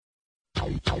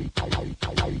Welcome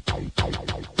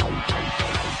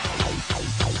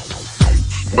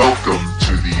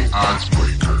to the Odds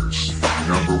Breakers,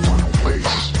 number one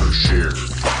place for shared,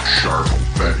 sharp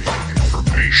betting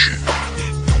information.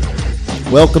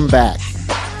 Welcome back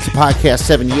to podcast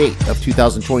 78 of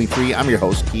 2023. I'm your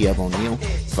host, Kiev O'Neill.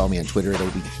 Follow me on Twitter at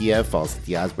OBKiev. Follow us at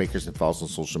The Odds Breakers and follow us on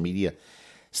social media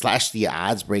 /The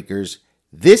Odds Breakers.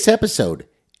 This episode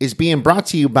is being brought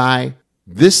to you by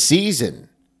This Season.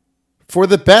 For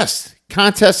the best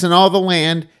contests in all the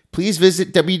land, please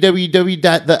visit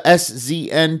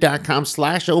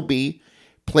www.theszn.com/OB.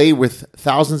 Play with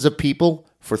thousands of people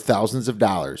for thousands of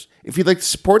dollars. If you'd like to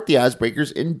support the Odds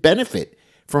Breakers and benefit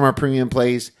from our premium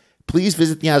plays, please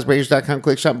visit theoddsbreakers.com,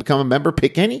 click shop, and become a member.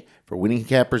 Pick any for winning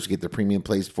cappers to get their premium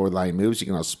plays before the line moves. You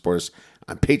can also support us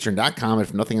on patreon.com. And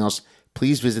if nothing else,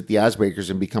 please visit the Odds Breakers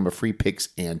and become a free Picks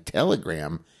and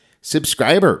Telegram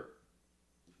subscriber.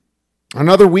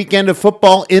 Another weekend of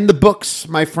football in the books,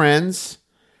 my friends.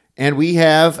 And we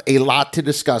have a lot to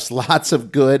discuss. Lots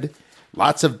of good,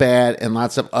 lots of bad, and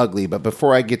lots of ugly. But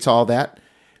before I get to all that, I'm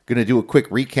going to do a quick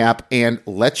recap and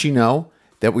let you know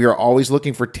that we are always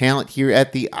looking for talent here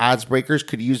at the Odds Breakers.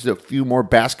 Could use a few more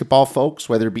basketball folks,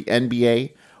 whether it be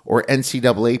NBA or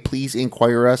NCAA. Please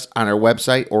inquire us on our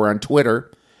website or on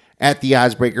Twitter at the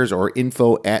Odds Breakers or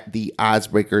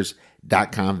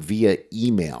info@theoddsbreakers.com via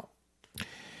email.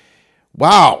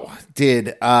 Wow, did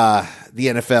the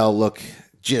NFL look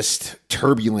just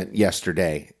turbulent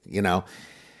yesterday? You know,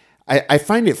 I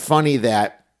find it funny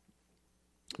that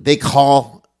they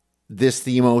call this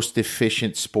the most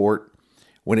efficient sport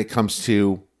when it comes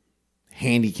to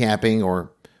handicapping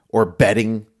or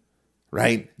betting,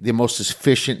 right? The most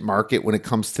efficient market when it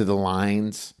comes to the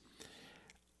lines.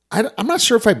 I'm not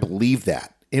sure if I believe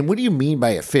that. And what do you mean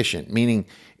by efficient? Meaning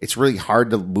it's really hard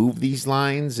to move these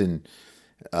lines and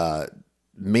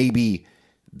maybe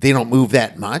they don't move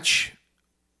that much?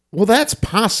 Well, that's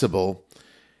possible,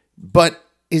 but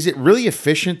is it really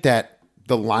efficient that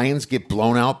the Lions get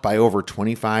blown out by over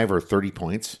 25 or 30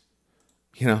 points?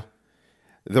 You know,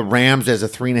 the Rams as a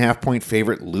 3.5-point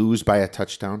favorite lose by a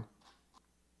touchdown.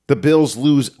 The Bills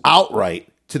lose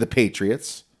outright to the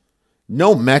Patriots.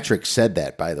 No metric said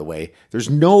that, by the way. There's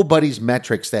nobody's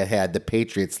metrics that had the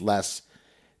Patriots less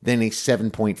than a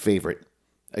 7-point favorite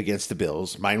against the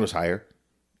Bills. Mine was higher.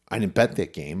 I didn't bet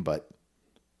that game, but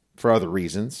for other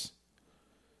reasons.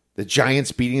 The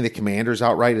Giants beating the Commanders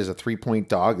outright as a 3-point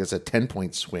dog. That's a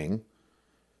 10-point swing.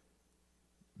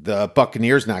 The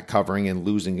Buccaneers not covering and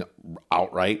losing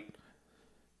outright.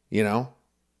 You know?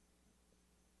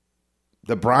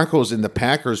 The Broncos and the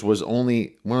Packers was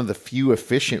only one of the few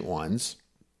efficient ones.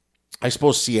 I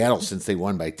suppose Seattle, since they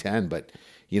won by 10, but,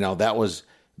 you know, that was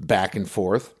back and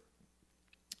forth.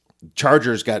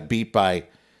 Chargers got beat by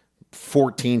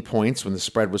 14 points when the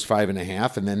spread was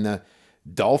 5.5, and then the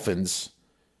Dolphins,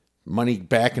 money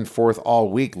back and forth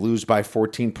all week, lose by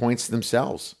 14 points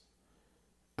themselves.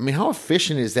 I mean, how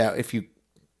efficient is that if you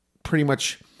pretty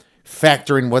much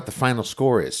factor in what the final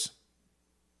score is?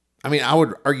 I mean, I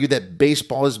would argue that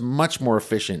baseball is much more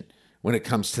efficient when it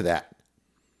comes to that.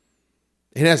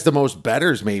 It has the most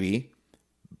bettors, maybe,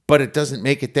 but it doesn't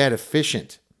make it that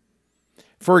efficient.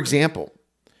 For example,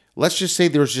 let's just say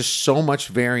there's just so much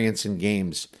variance in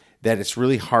games that it's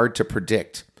really hard to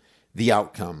predict the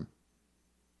outcome.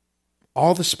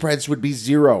 All the spreads would be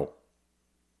 0,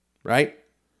 right?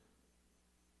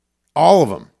 All of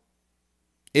them.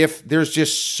 If there's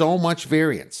just so much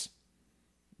variance,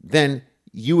 then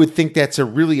you would think that's a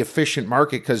really efficient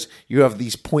market because you have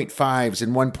these 0.5s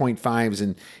and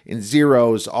 1.5s and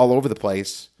zeros all over the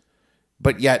place,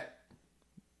 but yet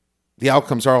the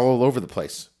outcomes are all over the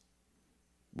place.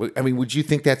 I mean, would you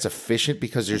think that's efficient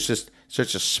because there's just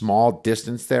such a small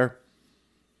distance there?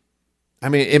 I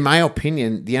mean, in my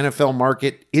opinion, the NFL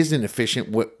market isn't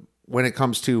efficient when it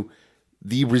comes to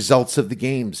the results of the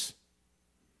games.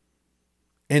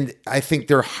 And I think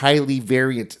they're highly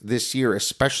variant this year,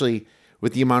 especially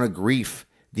with the amount of grief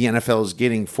the NFL is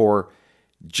getting for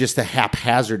just the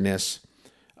haphazardness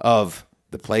of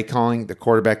the play calling, the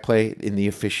quarterback play, and the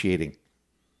officiating.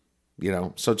 You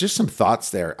know, so just some thoughts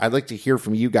there. I'd like to hear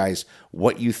from you guys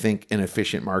what you think an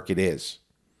efficient market is.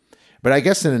 But I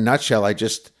guess in a nutshell, I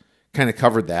just kind of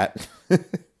covered that.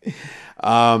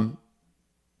 Forgot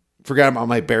about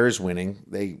my Bears winning.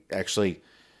 They actually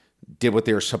did what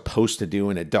they were supposed to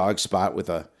do in a dog spot with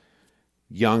a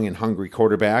young and hungry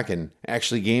quarterback and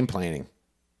actually game planning.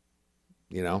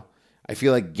 You know, I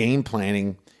feel like game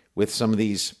planning with some of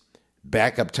these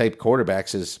backup type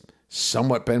quarterbacks has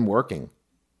somewhat been working.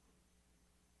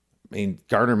 I mean,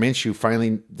 Gardner Minshew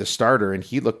finally the starter, and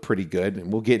he looked pretty good,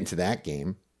 and we'll get into that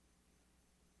game.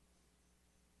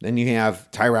 Then you have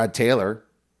Tyrod Taylor,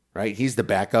 right? He's the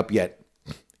backup, yet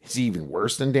is he even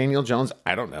worse than Daniel Jones?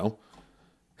 I don't know.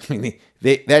 I mean,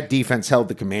 that defense held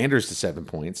the Commanders to 7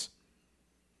 points.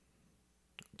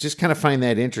 Just kind of find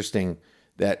that interesting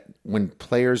that when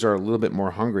players are a little bit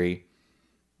more hungry,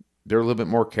 they're a little bit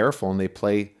more careful and they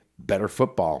play better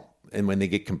football. And when they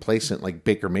get complacent like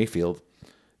Baker Mayfield,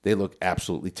 they look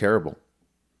absolutely terrible.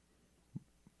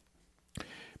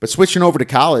 But switching over to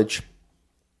college,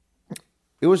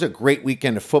 it was a great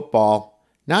weekend of football.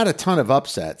 Not a ton of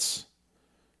upsets.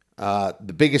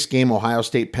 The biggest game, Ohio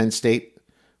State, Penn State,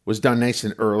 was done nice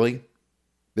and early.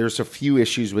 There's a few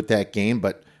issues with that game,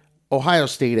 but Ohio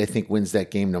State, I think, wins that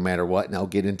game no matter what, and I'll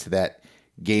get into that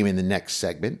game in the next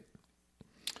segment.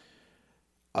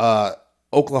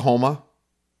 Oklahoma,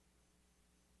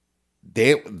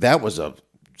 that was a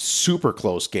super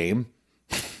close game.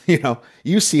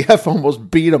 UCF almost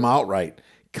beat them outright.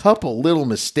 Couple little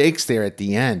mistakes there at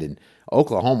the end, and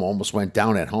Oklahoma almost went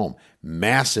down at home.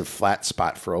 Massive flat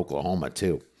spot for Oklahoma,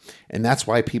 too. And that's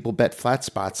why people bet flat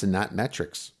spots and not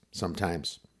metrics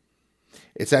sometimes.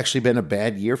 It's actually been a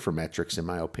bad year for metrics, in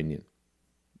my opinion.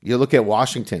 You look at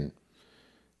Washington.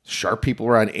 Sharp people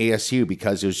were on ASU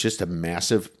because it was just a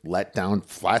massive letdown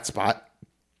flat spot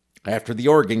after the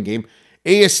Oregon game.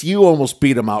 ASU almost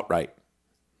beat them outright.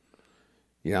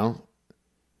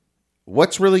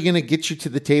 What's really going to get you to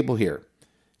the table here?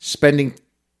 Spending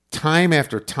time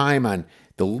after time on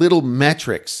the little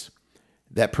metrics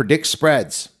that predict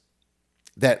spreads,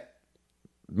 that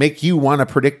make you want to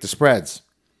predict the spreads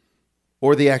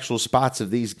or the actual spots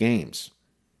of these games.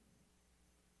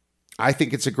 I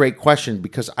think it's a great question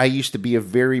because I used to be a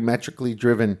very metrically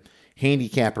driven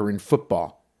handicapper in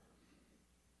football.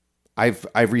 I've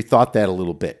rethought that a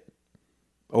little bit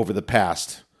over the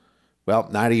past, well,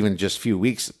 not even just few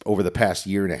weeks, over the past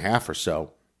year and a half or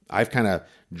so. I've kind of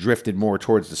drifted more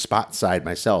towards the spot side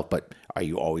myself, but are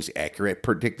you always accurate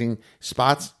predicting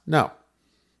spots? No.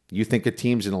 You think a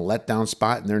team's in a letdown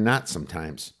spot, and they're not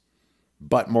sometimes.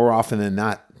 But more often than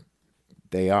not,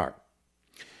 they are.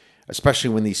 Especially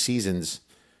when these seasons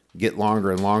get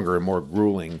longer and longer and more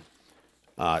grueling,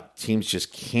 teams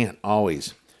just can't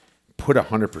always put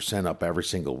 100% up every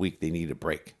single week. They need a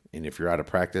break. And if you're out of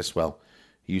practice, well,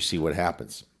 you see what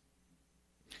happens.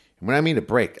 And when I mean a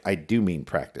break, I do mean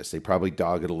practice. They probably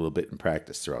dog it a little bit in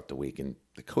practice throughout the week. And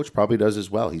the coach probably does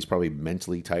as well. He's probably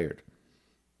mentally tired.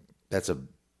 That's a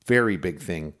very big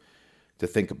thing to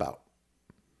think about.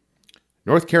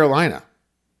 North Carolina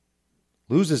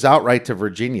loses outright to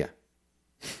Virginia.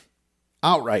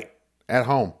 Outright at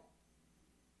home.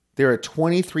 They're a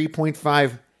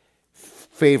 23.5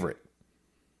 favorite.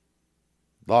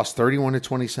 Lost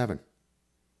 31-27.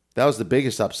 That was the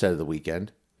biggest upset of the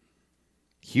weekend.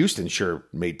 Houston sure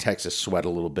made Texas sweat a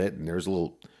little bit, and there's a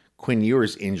little Quinn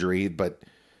Ewers injury, but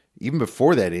even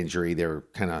before that injury, they were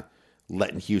kind of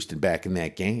letting Houston back in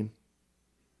that game.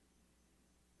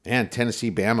 And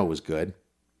Tennessee, Bama was good.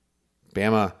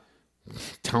 Bama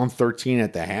down 13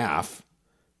 at the half,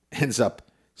 ends up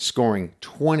scoring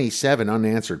 27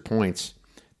 unanswered points.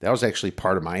 That was actually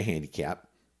part of my handicap.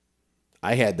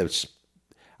 I had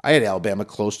Alabama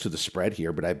close to the spread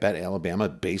here, but I bet Alabama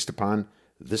based upon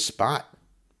the spot.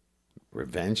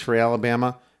 Revenge for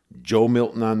Alabama, Joe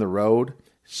Milton on the road,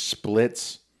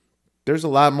 splits. There's a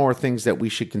lot more things that we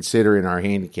should consider in our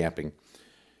handicapping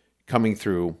coming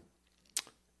through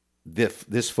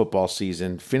this football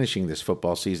season, finishing this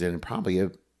football season, and probably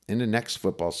in the next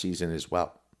football season as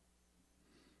well.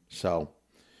 So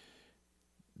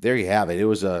there you have it. It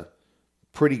was a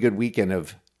pretty good weekend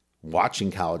of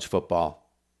watching college football.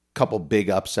 Couple big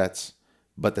upsets,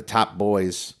 but the top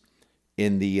boys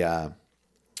in the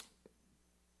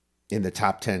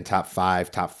top 10, top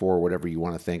 5, top 4, whatever you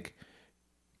want to think.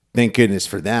 Thank goodness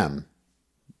for them.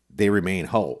 They remain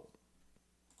whole.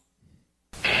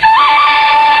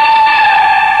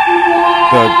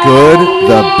 The good,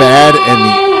 the bad, and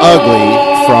the ugly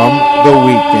from the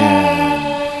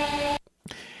weekend.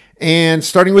 And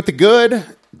starting with the good,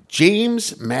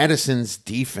 James Madison's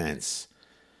defense.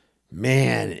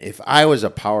 Man, if I was a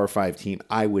Power 5 team,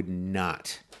 I would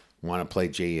not want to play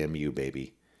JMU,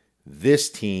 baby. This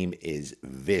team is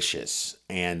vicious,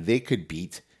 and they could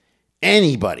beat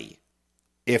anybody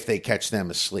if they catch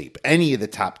them asleep. Any of the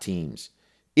top teams,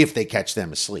 if they catch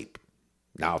them asleep.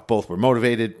 Now, if both were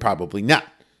motivated, probably not.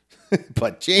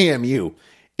 But JMU,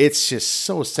 it's just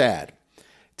so sad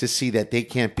to see that they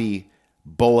can't be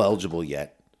bowl eligible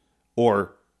yet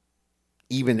or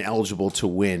even eligible to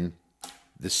win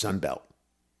the Sun Belt.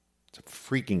 It's a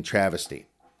freaking travesty.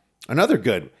 Another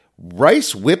good,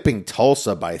 Rice whipping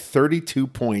Tulsa by 32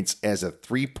 points as a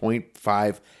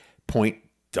 3.5 point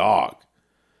dog.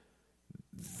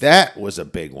 That was a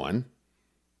big one.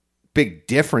 Big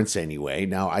difference anyway.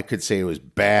 Now, I could say it was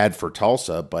bad for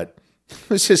Tulsa, but it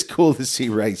was just cool to see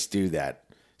Rice do that.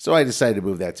 So I decided to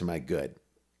move that to my good.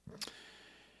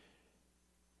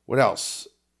 What else?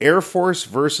 Air Force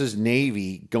versus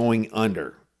Navy going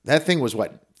under. That thing was,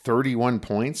 31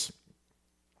 points?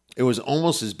 It was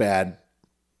almost as bad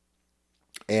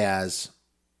as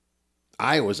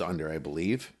Iowa's under, I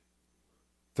believe.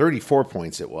 34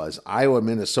 points it was. Iowa,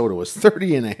 Minnesota was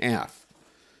 30.5.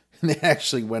 And they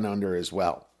actually went under as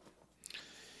well.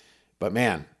 But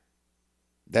man,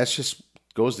 that's just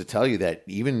goes to tell you that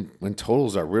even when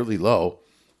totals are really low,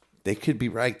 they could be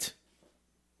right.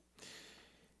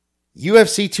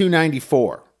 UFC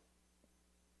 294.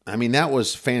 I mean, that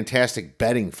was fantastic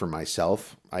betting for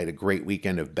myself. I had a great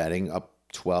weekend of betting, up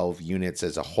 12 units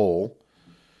as a whole.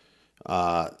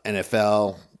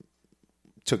 NFL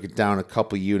took it down a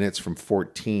couple units from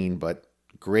 14, but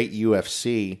great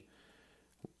UFC.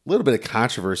 A little bit of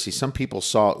controversy. Some people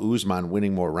saw Usman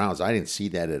winning more rounds. I didn't see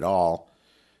that at all.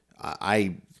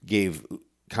 I gave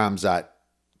Khamzat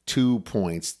 2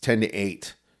 points,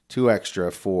 10-8, 2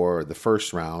 extra for the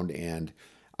first round, and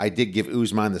I did give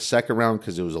Usman the second round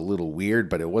because it was a little weird,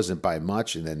 but it wasn't by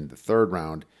much. And then the third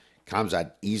round,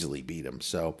 Khamzat easily beat him.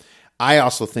 So I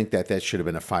also think that should have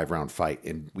been a 5-round fight,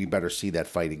 and we better see that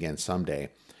fight again someday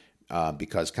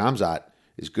because Khamzat,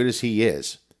 as good as he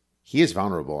is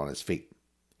vulnerable on his feet.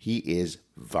 He is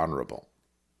vulnerable.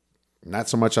 Not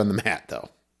so much on the mat, though.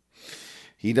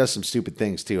 He does some stupid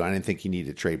things, too. I didn't think he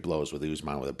needed to trade blows with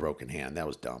Usman with a broken hand. That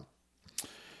was dumb.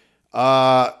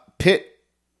 Pitt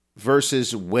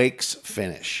versus Wake's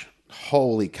finish.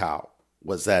 Holy cow.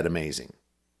 Was that amazing.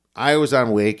 I was on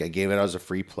Wake. I gave it as a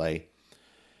free play.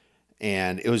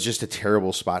 And it was just a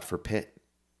terrible spot for Pitt.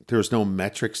 There was no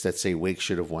metrics that say Wake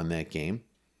should have won that game.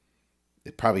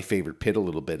 It probably favored Pitt a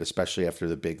little bit, especially after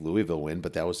the big Louisville win,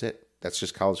 but that was it. That's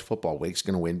just college football. Wake's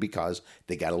going to win because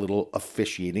they got a little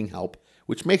officiating help,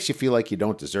 which makes you feel like you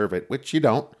don't deserve it, which you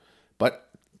don't. But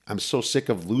I'm so sick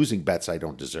of losing bets I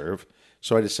don't deserve,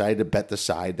 so I decided to bet the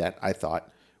side that I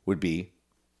thought would be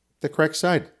the correct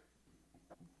side.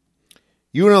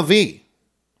 UNLV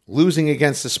losing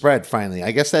against the spread finally.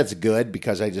 I guess that's good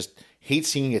because I just hate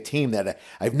seeing a team that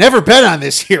I've never bet on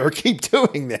this year keep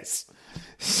doing this.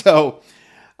 So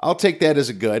I'll take that as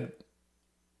a good.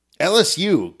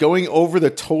 LSU going over the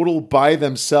total by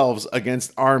themselves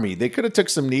against Army. They could have took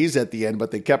some knees at the end, but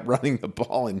they kept running the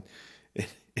ball and it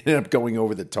ended up going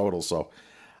over the total. So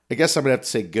I guess I'm going to have to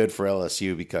say good for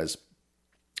LSU because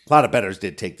a lot of bettors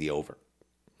did take the over.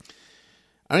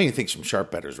 I don't even think some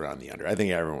sharp bettors were on the under. I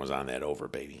think everyone was on that over,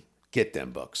 baby. Get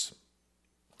them books.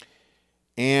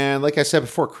 And like I said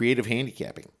before, creative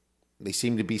handicapping. They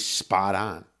seem to be spot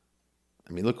on.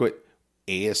 I mean, look what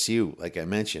ASU, like I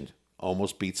mentioned,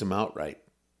 almost beats them outright.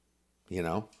 You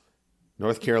know,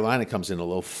 North Carolina comes in a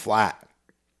little flat,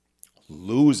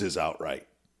 loses outright.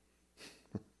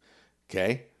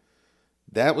 Okay,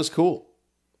 that was cool.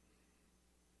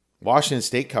 Washington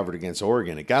State covered against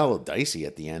Oregon. It got a little dicey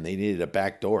at the end. They needed to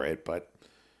backdoor it, but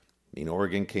I mean,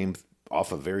 Oregon came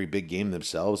off a very big game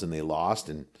themselves and they lost.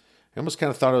 And I almost kind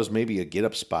of thought it was maybe a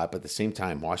get-up spot, but at the same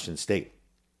time, Washington State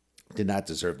did not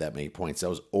deserve that many points. That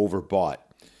was overbought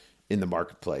in the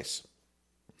marketplace.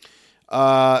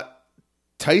 Tyson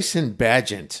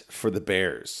Bagent for the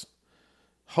Bears.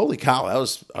 Holy cow, that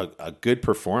was a good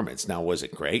performance. Now, was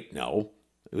it great? No.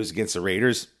 It was against the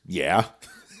Raiders? Yeah.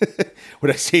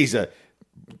 Would I say he's a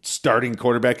starting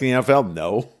quarterback in the NFL?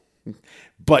 No.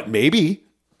 But maybe.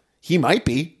 He might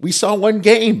be. We saw one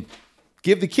game.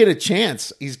 Give the kid a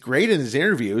chance. He's great in his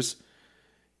interviews.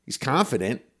 He's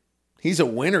confident. He's a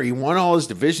winner. He won all his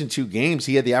Division II games.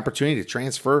 He had the opportunity to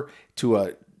transfer to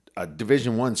a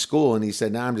Division I school, and he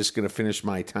said, "Nah, I'm just going to finish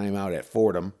my time out at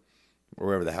Fordham," or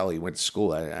wherever the hell he went to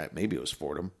school. Maybe it was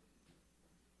Fordham.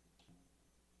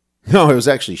 No, it was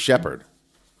actually Shepherd,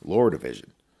 lower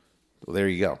division. Well, there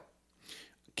you go.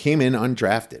 Came in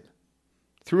undrafted.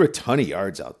 Threw a ton of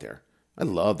yards out there. I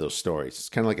love those stories. It's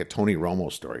kind of like a Tony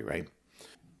Romo story, right?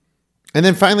 And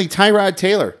then finally, Tyrod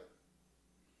Taylor.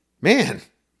 Man,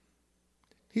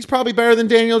 he's probably better than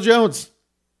Daniel Jones.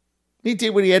 He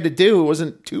did what he had to do. It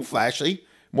wasn't too flashy.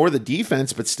 More the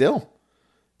defense, but still.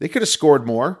 They could have scored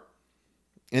more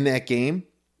in that game.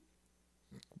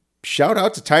 Shout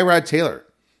out to Tyrod Taylor.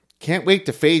 Can't wait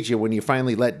to fade you when you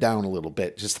finally let down a little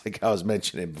bit, just like I was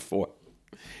mentioning before.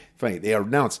 Funny, they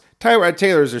announced Tyrod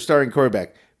Taylor is their starting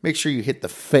quarterback. Make sure you hit the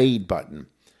fade button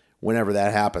whenever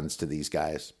that happens to these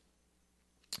guys.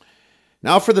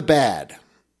 Now for the bad.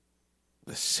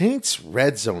 The Saints'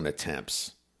 red zone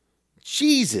attempts.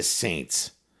 Jesus,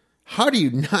 Saints. How do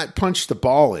you not punch the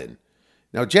ball in?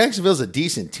 Now, Jacksonville's a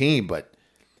decent team, but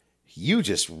you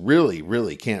just really,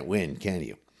 really can't win, can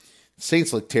you? The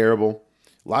Saints look terrible.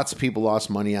 Lots of people lost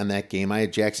money on that game. I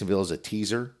had Jacksonville as a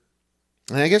teaser.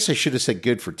 And I guess I should have said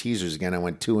good for teasers again. I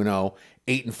went 2-0,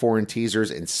 8-4 in teasers,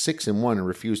 and 6-1 and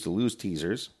refused to lose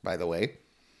teasers, by the way.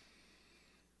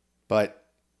 But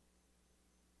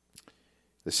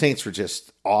the Saints were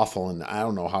just awful, and I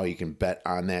don't know how you can bet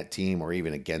on that team or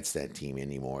even against that team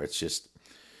anymore. It's just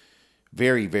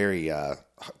very, very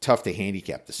tough to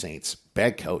handicap the Saints.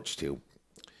 Bad coach, too.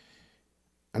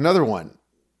 Another one,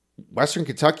 Western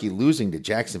Kentucky losing to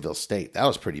Jacksonville State. That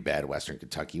was pretty bad, Western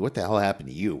Kentucky. What the hell happened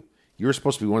to you? You were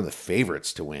supposed to be one of the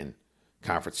favorites to win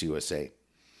Conference USA.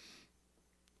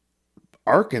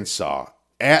 Arkansas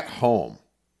at home,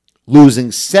 losing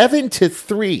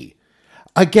 7-3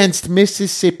 against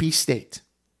Mississippi State.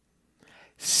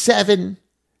 7-3.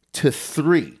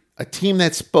 A team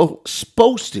that's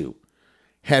supposed to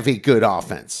have a good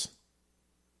offense.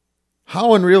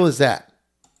 How unreal is that?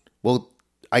 Well,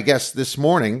 I guess this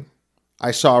morning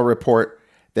I saw a report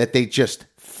that they just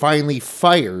finally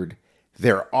fired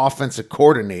their offensive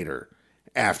coordinator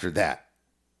after that.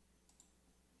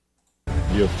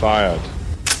 You're fired.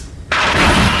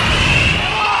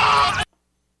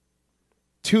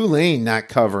 Tulane not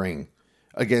covering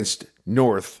against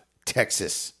North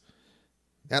Texas.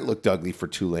 That looked ugly for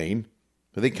Tulane.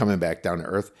 Are they coming back down to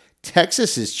earth?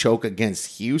 Texas's choke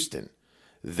against Houston.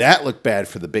 That looked bad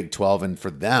for the Big 12 and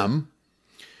for them.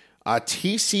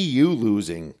 TCU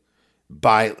losing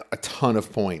by a ton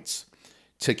of points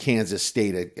to Kansas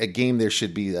State. A game there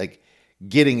should be like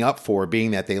getting up for,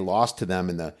 being that they lost to them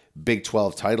in the Big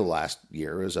 12 title last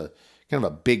year. It was a kind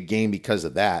of a big game because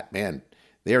of that. Man,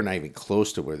 they are not even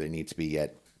close to where they need to be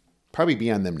yet. Probably be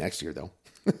on them next year, though.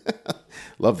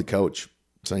 Love the coach,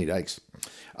 Sonny Dykes.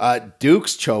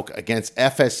 Duke's choke against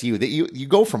FSU. That you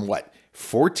go from what,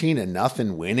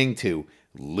 14-0 winning to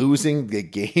losing the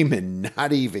game and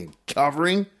not even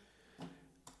covering?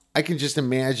 I can just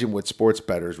imagine what sports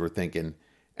bettors were thinking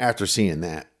after seeing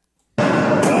that.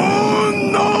 Oh,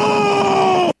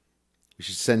 no! We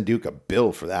should send Duke a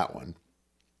bill for that one.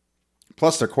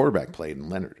 Plus, their quarterback played in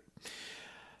Leonard.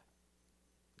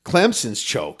 Clemson's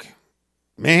choke.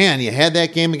 Man, you had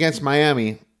that game against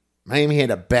Miami. Miami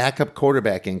had a backup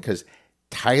quarterback in because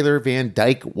Tyler Van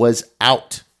Dyke was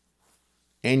out.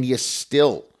 And you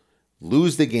still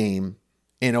lose the game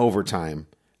in overtime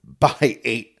by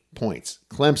 8 points.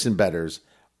 Clemson bettors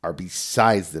are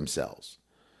besides themselves.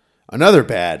 Another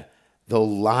bad, the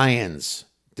Lions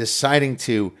deciding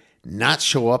to not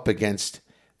show up against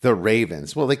the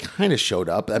Ravens. Well, they kind of showed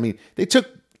up. I mean, they took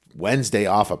Wednesday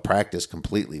off of practice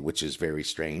completely, which is very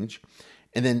strange.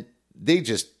 And then they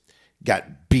just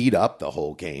got beat up the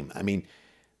whole game. I mean,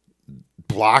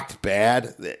 blocked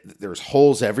bad. There's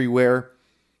holes everywhere.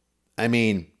 I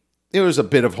mean, there was a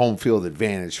bit of home field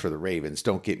advantage for the Ravens,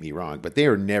 don't get me wrong, but they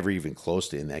were never even close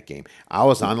to in that game. I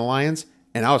was on the Lions,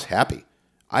 and I was happy.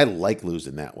 I like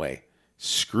losing that way.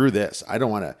 Screw this. I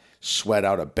don't want to sweat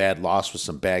out a bad loss with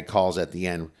some bad calls at the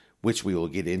end, which we will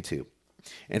get into.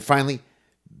 And finally,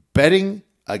 betting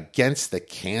against the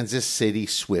Kansas City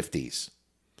Swifties.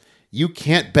 You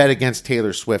can't bet against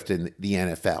Taylor Swift in the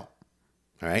NFL. All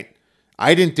right?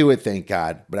 I didn't do it, thank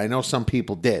God, but I know some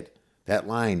people did. That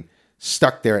line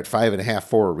stuck there at 5.5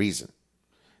 for a reason.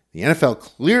 The NFL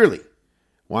clearly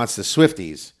wants the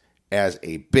Swifties as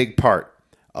a big part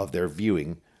of their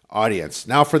viewing audience.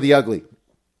 Now for the ugly.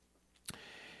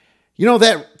 You know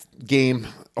that game,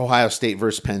 Ohio State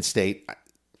versus Penn State,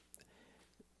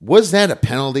 was that a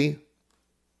penalty?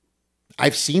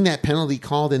 I've seen that penalty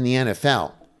called in the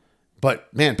NFL.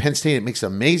 But, man, Penn State makes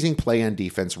an amazing play on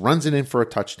defense, runs it in for a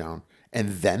touchdown, and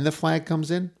then the flag comes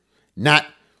in? Not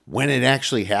when it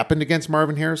actually happened against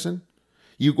Marvin Harrison.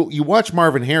 You watch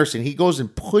Marvin Harrison, he goes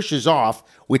and pushes off,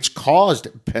 which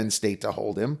caused Penn State to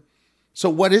hold him. So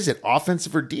what is it,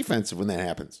 offensive or defensive when that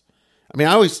happens? I mean,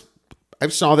 I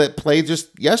saw that play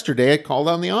just yesterday. I called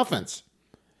on the offense.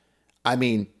 I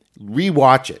mean,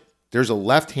 rewatch it. There's a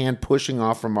left hand pushing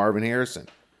off from Marvin Harrison.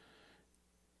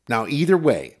 Now, either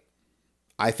way,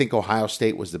 I think Ohio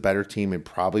State was the better team and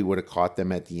probably would have caught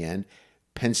them at the end.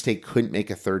 Penn State couldn't make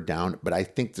a third down, but I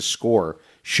think the score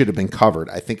should have been covered.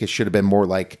 I think it should have been more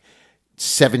like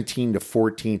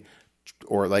 17-14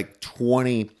 or like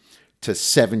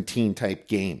 20-17 type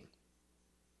game.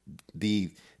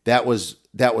 That was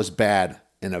bad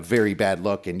and a very bad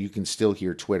look, and you can still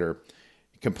hear Twitter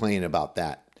complaining about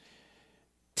that.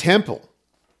 Temple,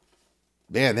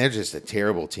 man, they're just a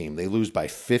terrible team. They lose by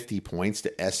 50 points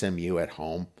to SMU at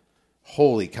home.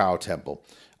 Holy cow, Temple.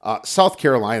 South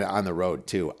Carolina on the road,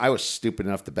 too. I was stupid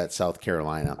enough to bet South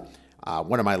Carolina.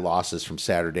 One of my losses from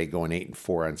Saturday, going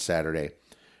 8-4 on Saturday.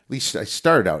 At least I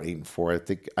started out 8-4. I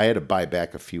think I had to buy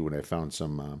back a few when I found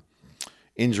some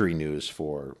injury news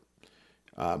for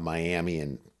Miami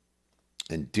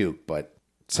and Duke. But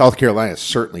South Carolina is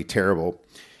certainly terrible.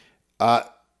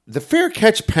 The fair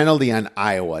catch penalty on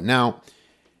Iowa. Now,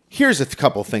 here's a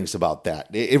couple things about that.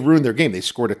 It ruined their game. They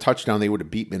scored a touchdown. They would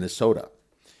have beat Minnesota.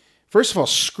 First of all,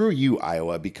 screw you,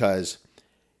 Iowa, because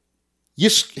you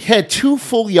had 2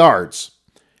 full yards,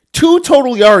 2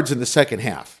 total yards in the second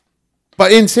half.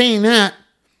 But in saying that,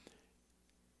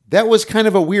 that was kind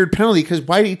of a weird penalty because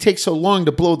why did he take so long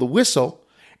to blow the whistle?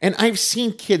 And I've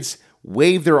seen kids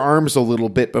wave their arms a little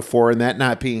bit before and that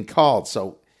not being called.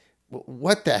 So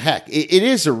what the heck? It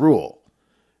is a rule.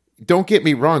 Don't get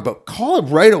me wrong, but call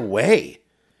it right away.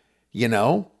 You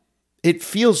know, it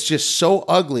feels just so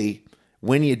ugly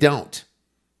when you don't.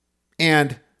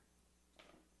 And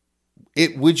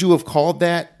would you have called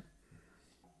that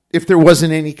if there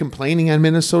wasn't any complaining on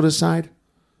Minnesota's side?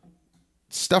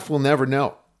 Stuff we'll never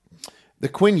know. The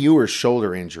Quinn Ewers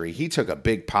shoulder injury, he took a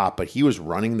big pop, but he was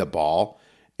running the ball.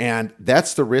 And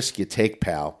that's the risk you take,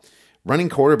 pal. Running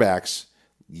quarterbacks,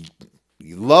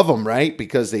 you love them, right?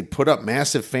 Because they put up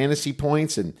massive fantasy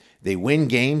points and they win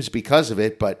games because of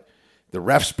it, but the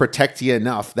refs protect you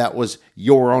enough. That was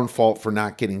your own fault for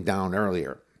not getting down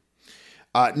earlier.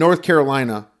 North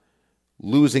Carolina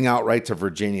losing outright to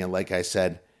Virginia, like I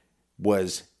said,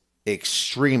 was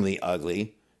extremely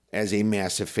ugly as a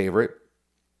massive favorite.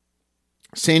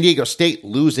 San Diego State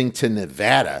losing to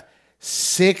Nevada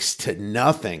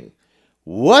 6-0.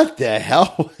 What the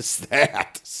hell was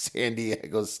that? San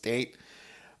Diego State.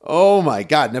 Oh my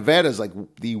God. Nevada is like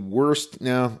the worst.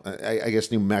 No, I guess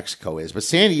New Mexico is,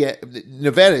 but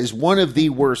Nevada is one of the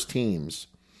worst teams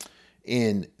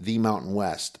in the Mountain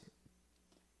West.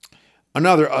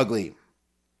 Another ugly.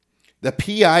 The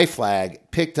PI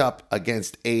flag picked up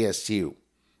against ASU.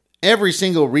 Every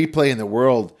single replay in the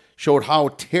world showed how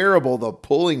terrible the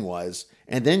pulling was,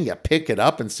 and then you pick it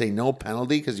up and say no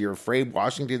penalty because you're afraid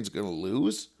Washington's going to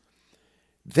lose.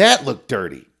 That looked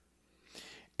dirty.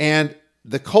 And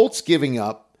the Colts giving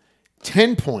up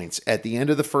 10 points at the end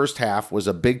of the first half was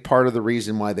a big part of the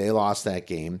reason why they lost that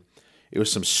game. It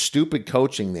was some stupid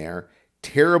coaching there,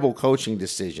 terrible coaching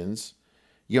decisions.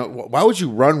 You know, why would you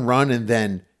run and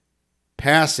then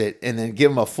pass it and then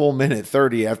give them a full minute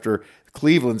 30 after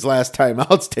Cleveland's last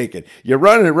timeout's taken? You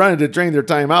run to drain their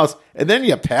timeouts, and then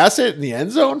you pass it in the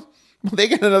end zone? Well, they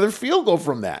get another field goal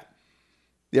from that.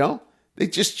 You know, they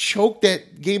just choked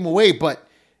that game away. But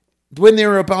when they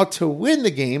were about to win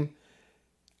the game,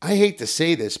 I hate to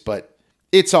say this, but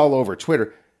it's all over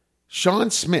Twitter.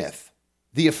 Sean Smith,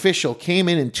 the official, came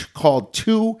in and called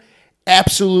 2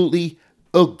 absolutely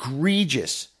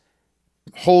egregious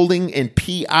holding and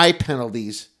PI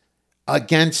penalties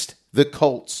against the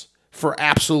Colts for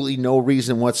absolutely no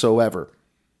reason whatsoever.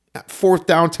 4th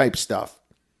down type stuff.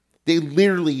 They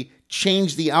literally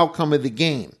changed the outcome of the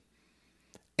game.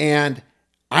 And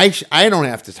I don't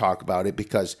have to talk about it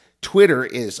because Twitter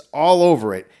is all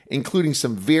over it, including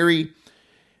some very,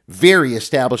 very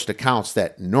established accounts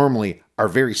that normally are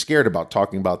very scared about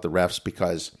talking about the refs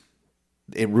because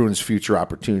it ruins future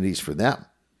opportunities for them.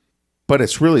 But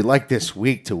it's really like this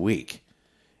week to week.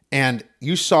 And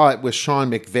you saw it with Sean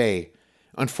McVay,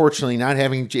 unfortunately not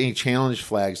having any challenge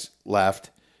flags left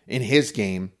in his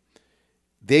game.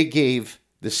 They gave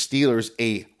the Steelers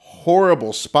a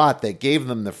horrible spot that gave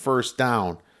them the first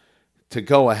down to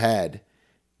go ahead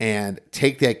and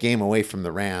take that game away from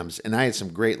the Rams. And I had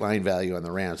some great line value on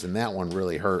the Rams, and that one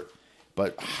really hurt.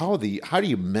 But how do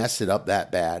you mess it up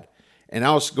that bad? And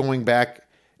I was going back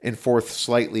and forth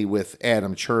slightly with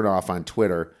Adam Chernoff on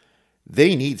Twitter.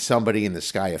 They need somebody in the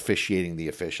sky officiating the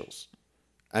officials.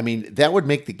 I mean, that would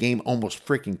make the game almost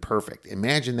freaking perfect.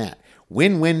 Imagine that.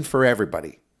 Win-win for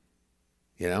everybody.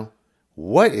 You know?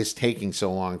 What is taking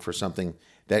so long for something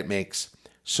that makes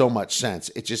so much sense?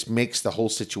 It just makes the whole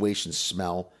situation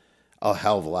smell a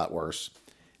hell of a lot worse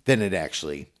than it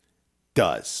actually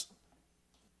does.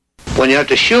 When you have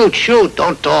to shoot,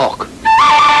 don't talk.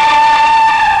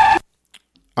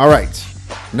 All right.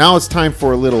 Now it's time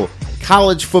for a little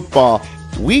college football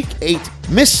Week 8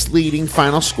 misleading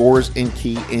final scores and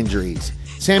key injuries.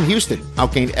 Sam Houston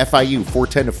outgained FIU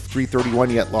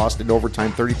 410-331, yet lost in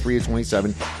overtime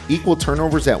 33-27. Equal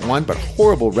turnovers at 1, but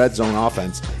horrible red zone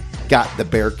offense got the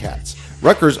Bearcats.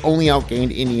 Rutgers only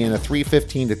outgained Indiana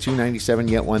 315-297,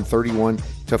 yet won 31-14,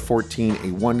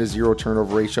 a 1-0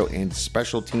 turnover ratio, and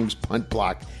special teams punt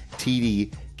block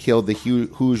TD killed the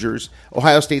Hoosiers.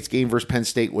 Ohio State's game versus Penn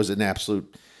State was an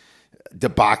absolute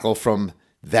debacle from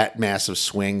that massive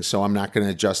swing, so I'm not going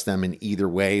to adjust them in either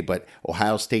way. But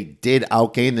Ohio State did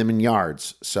outgain them in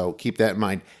yards, so keep that in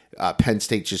mind. Penn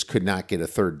State just could not get a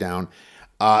third down.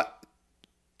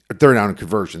 Third down and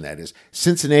conversion, that is.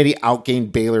 Cincinnati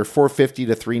outgained Baylor 450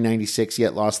 to 396,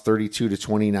 yet lost 32 to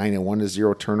 29 and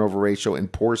 1-0 turnover ratio,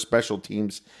 and poor special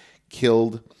teams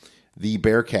killed the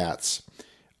Bearcats.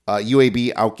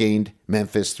 UAB outgained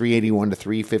Memphis 381 to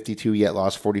 352, yet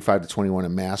lost 45 to 21. A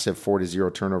massive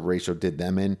 4-0 turnover ratio did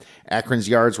them in. Akron's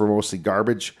yards were mostly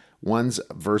garbage ones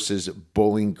versus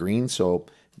Bowling Green, so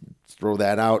throw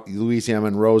that out. Louisiana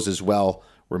Monroe's as well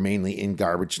were mainly in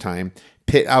garbage time.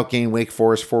 Pitt outgained Wake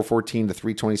Forest 414 to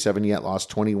 327, yet lost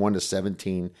 21 to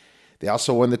 17. They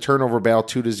also won the turnover battle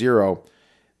 2-0.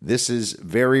 This is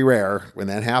very rare when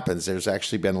that happens. There's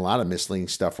actually been a lot of misleading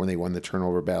stuff when they won the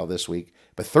turnover battle this week.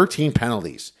 But 13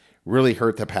 penalties really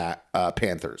hurt the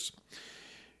Panthers.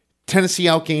 Tennessee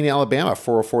outgained Alabama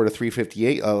 404 to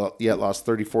 358, yet lost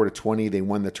 34 to 20. They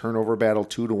won the turnover battle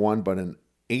 2-1, but an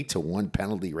 8-1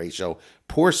 penalty ratio.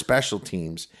 Poor special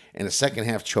teams and a second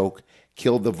half choke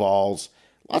killed the Vols.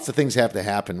 Lots of things have to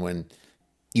happen when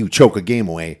you choke a game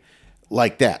away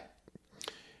like that.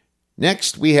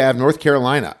 Next, we have North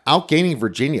Carolina outgaining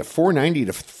Virginia 490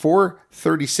 to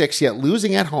 436, yet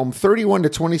losing at home 31 to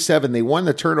 27. They won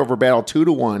the turnover battle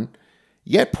 2-1.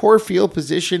 Yet poor field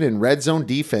position and red zone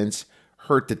defense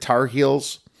hurt the Tar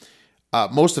Heels.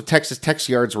 Most of Texas Tech's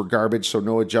yards were garbage, so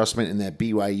no adjustment in that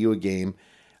BYU game.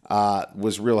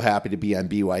 Was real happy to be on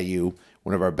BYU,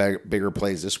 one of our bigger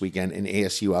plays this weekend. And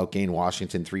ASU outgained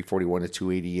Washington 341 to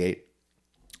 288,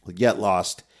 yet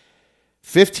lost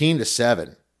 15 to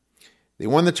 7. They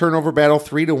won the turnover battle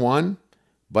 3-1,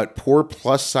 but poor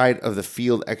plus side of the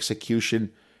field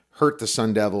execution hurt the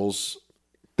Sun Devils.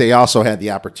 They also had the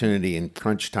opportunity in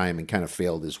crunch time and kind of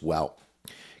failed as well.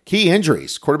 Key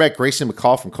injuries. Quarterback Grayson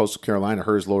McCall from Coastal Carolina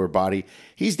hurt his lower body.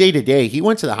 He's day-to-day. He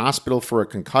went to the hospital for a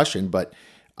concussion, but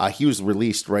he was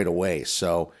released right away,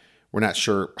 so we're not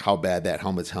sure how bad that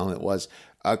helmet was.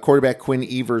 Quarterback Quinn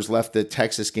Evers left the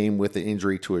Texas game with an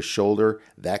injury to his shoulder.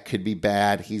 That could be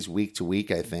bad. He's week to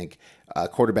week, I think.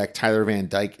 Quarterback Tyler Van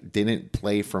Dyke didn't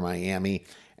play for Miami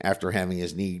after having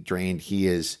his knee drained. He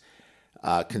is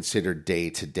considered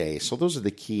day-to-day. So those are the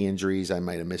key injuries. I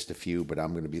might have missed a few, but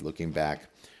I'm going to be looking back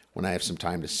when I have some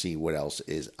time to see what else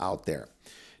is out there.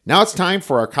 Now it's time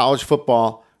for our college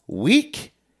football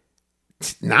week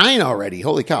 9 already.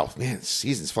 Holy cow. Man, the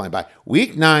season's flying by.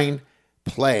 Week 9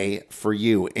 play for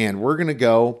you. And we're going to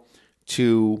go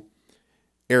to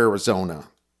Arizona.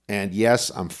 And yes,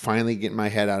 I'm finally getting my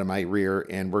head out of my rear,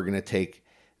 and we're going to take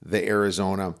the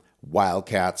Arizona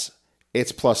Wildcats.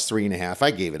 It's plus 3.5.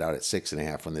 I gave it out at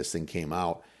 6.5 when this thing came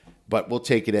out, but we'll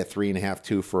take it at 3.5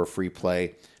 too for a free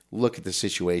play. Look at the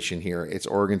situation here. It's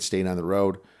Oregon State on the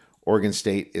road. Oregon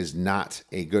State is not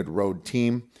a good road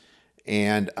team,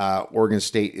 and Oregon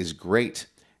State is great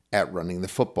at running the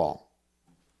football.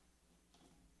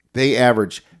 They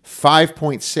average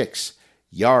 5.6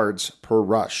 yards per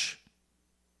rush.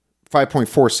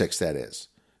 5.46, that is.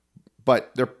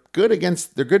 But they're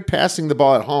good passing the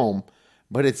ball at home,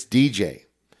 but it's DJ.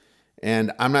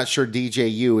 And I'm not sure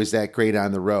DJU is that great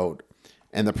on the road.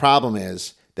 And the problem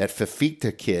is that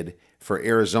Fafita kid for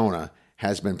Arizona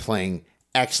has been playing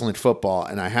excellent football,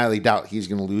 and I highly doubt he's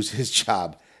going to lose his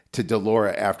job to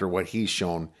Delora after what he's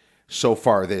shown so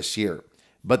far this year.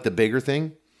 But the bigger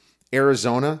thing,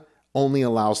 Arizona only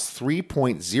allows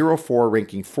 3.04,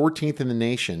 ranking 14th in the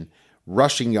nation,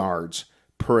 rushing yards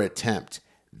per attempt.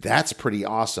 That's pretty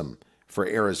awesome for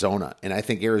Arizona. And I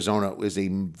think Arizona is a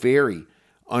very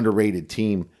underrated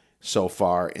team so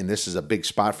far, and this is a big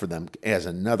spot for them as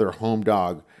another home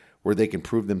dog where they can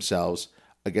prove themselves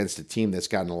against a team that's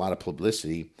gotten a lot of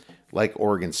publicity like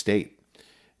Oregon State.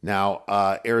 Now,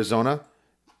 Arizona,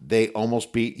 they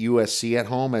almost beat USC at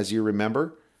home, as you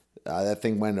remember. That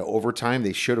thing went to overtime.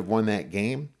 They should have won that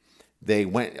game. They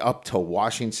went up to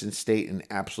Washington State and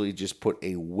absolutely just put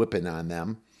a whipping on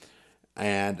them.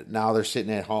 And now they're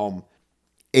sitting at home.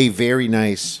 A very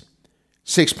nice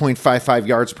 6.55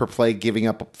 yards per play, giving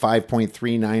up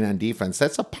 5.39 on defense.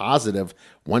 That's a positive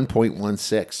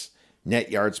 1.16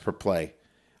 net yards per play.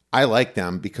 I like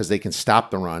them because they can stop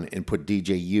the run and put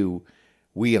DJU,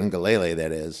 Uiagalelei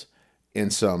that is, in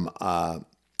some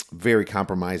very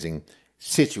compromising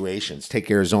situations. Take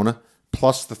Arizona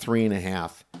plus the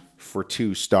 3.5 for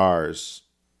 2 stars.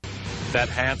 That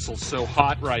Hansel's so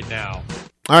hot right now.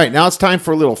 All right, now it's time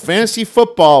for a little fantasy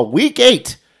football week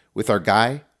 8 with our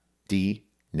guy, D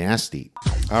Nasty.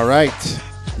 All right,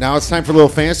 now it's time for a little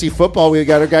fantasy football. We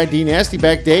got our guy D Nasty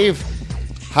back. Dave,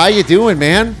 how you doing,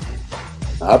 man?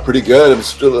 Pretty good. I'm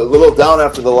still a little down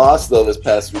after the loss, though, this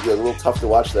past week. It was a little tough to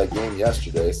watch that game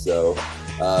yesterday. So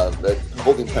that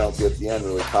holding penalty at the end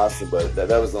really cost them, but that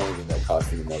was the only thing that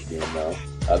cost them in that game, though.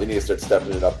 They need to start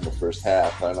stepping it up in the first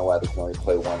half. I don't know why they can only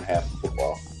play one half of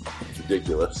football. It's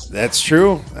ridiculous. That's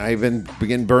true. I've been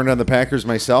getting burned on the Packers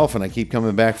myself, and I keep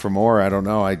coming back for more. I don't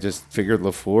know. I just figured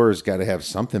LaFleur's got to have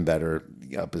something better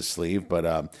up his sleeve.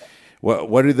 But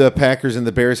what do the Packers and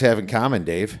the Bears have in common,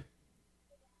 Dave?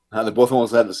 They both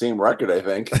almost had the same record, I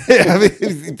think. I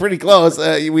mean, pretty close.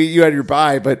 You had your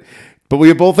bye, but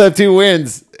we both have 2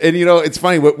 wins. And, it's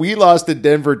funny. We lost to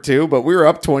Denver, too, but we were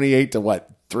up 28 to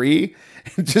 3?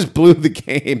 And just blew the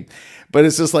game. But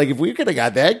it's just like, if we could have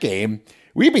got that game,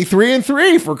 we'd be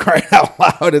 3-3 for crying out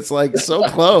loud. It's like so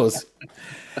close.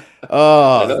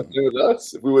 I know, with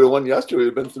us. If we would have won yesterday,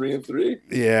 we'd have been 3-3.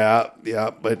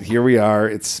 Yeah. But here we are.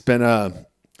 It's been a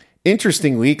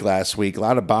interesting week last week. A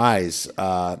lot of buys,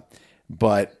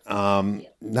 but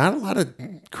not a lot of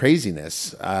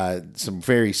craziness. Some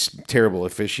very terrible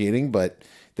officiating, but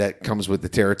that comes with the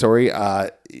territory.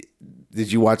 Did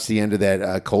you watch the end of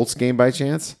that Colts game by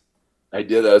chance? I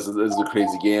did. That was a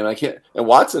crazy game. I can't. And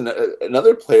Watson,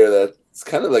 another player that's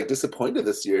kind of like disappointed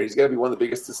this year. He's got to be one of the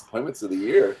biggest disappointments of the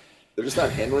year. They're just not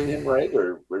handling him right,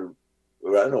 or I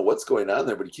don't know what's going on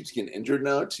there. But he keeps getting injured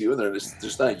now too, and they're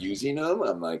just not using him.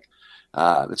 I'm like,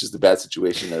 that's just a bad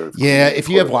situation there. Yeah, if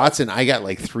you have Watson, I got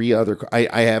like 3 other.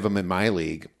 I have him in my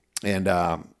league, and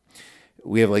I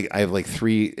have like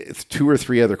 2 or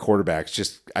 3 other quarterbacks.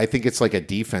 Just I think it's like a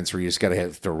defense where you just got to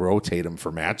have to rotate them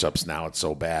for matchups now. It's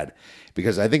so bad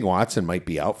because I think Watson might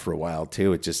be out for a while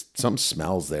too. It just some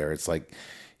smells there. It's like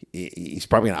he's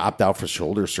probably gonna opt out for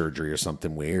shoulder surgery or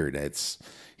something weird.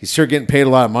 He's sure getting paid a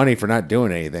lot of money for not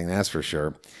doing anything. That's for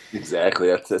sure. Exactly.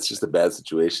 That's just a bad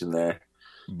situation there.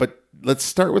 But let's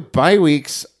start with bye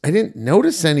weeks. I didn't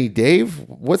notice any, Dave.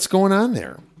 What's going on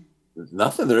there?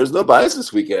 Nothing. There is no bias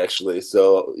this week, actually.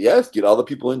 So, yes, get all the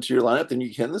people into your lineup then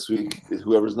you can this week.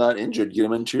 Whoever's not injured, get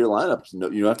them into your lineup. No,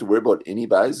 you don't have to worry about any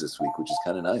buys this week, which is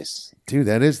kind of nice. Dude,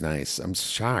 that is nice. I'm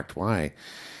shocked. Why?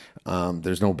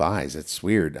 There's no buys. It's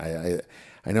weird.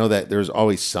 I know that there's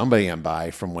always somebody on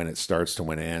buy from when it starts to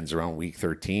when it ends around week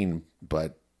 13,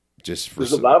 but just for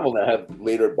there's a lot of them that have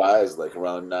later buys, like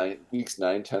around weeks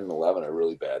 9, 10, and 11 are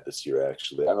really bad this year,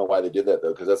 actually. I don't know why they did that,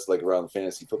 though, because that's like around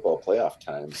fantasy football playoff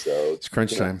time. So it's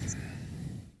crunch time.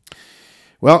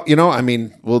 Well, I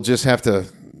mean, we'll just have to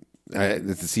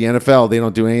it's the NFL. They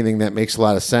don't do anything that makes a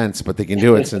lot of sense, but they can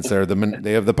do it since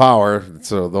they have the power.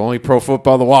 So the only pro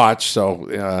football to watch.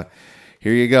 So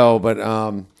here you go. But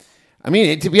I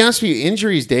mean, to be honest with you,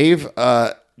 injuries, Dave,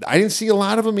 I didn't see a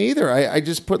lot of them either. I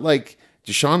just put like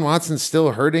Deshaun Watson's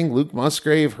still hurting. Luke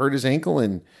Musgrave hurt his ankle,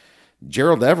 and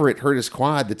Gerald Everett hurt his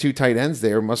quad. The 2 tight ends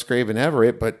there, Musgrave and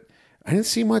Everett. But I didn't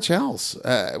see much else.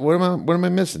 What am I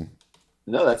missing?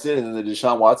 No, that's it. And then the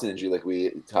Deshaun Watson injury, like we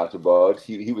talked about,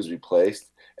 he was replaced.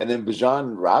 And then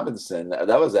Bijan Robinson,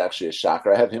 that was actually a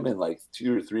shocker. I have him in like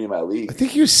 2 or 3 in my league. I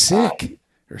think he was sick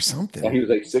or something. Yeah, he was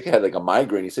like sick. He had like a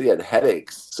migraine. He said he had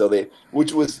headaches.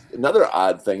 Which was another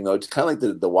odd thing though. It's kind of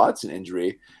like the Watson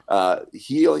injury.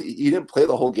 He didn't play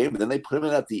the whole game, but then they put him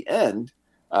in at the end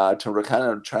to kind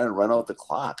of try and run out the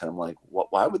clock. And I'm like,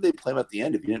 why would they play him at the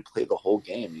end if he didn't play the whole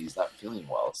game and he's not feeling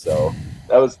well? So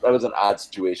that was an odd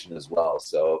situation as well.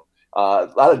 So a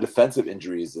lot of defensive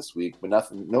injuries this week, but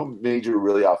no major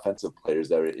really offensive players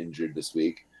that were injured this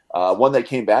week. One that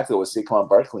came back though was Saquon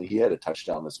Barkley. He had a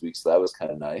touchdown this week, so that was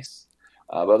kind of nice.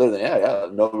 But other than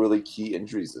that, no really key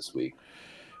injuries this week.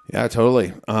 Yeah,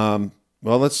 totally.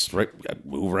 Well, let's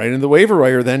move right into the waiver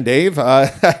wire then, Dave.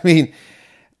 I mean,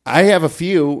 I have a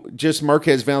few. Just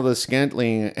Marquez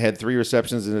Valdes-Scantling had 3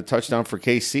 receptions and a touchdown for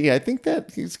KC. I think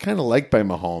that he's kind of liked by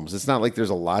Mahomes. It's not like there's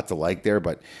a lot to like there,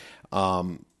 but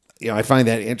I find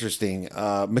that interesting.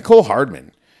 Mecole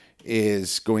Hardman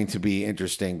is going to be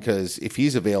interesting because if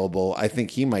he's available, I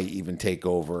think he might even take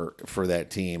over for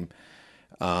that team.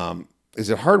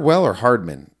 Is it Hardwell or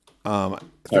Hardman?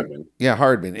 Hardman. Yeah,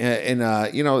 Hardman. And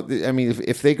I mean,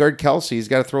 if they guard Kelsey, he's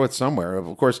got to throw it somewhere.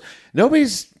 Of course,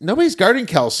 nobody's guarding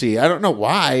Kelsey. I don't know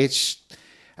why.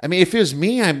 If it was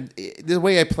me, the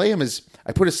way I play him is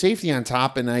I put a safety on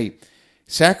top and I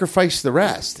sacrifice the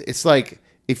rest. It's like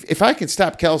if I can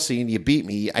stop Kelsey and you beat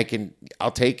me,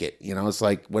 I'll take it. It's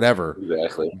like whatever.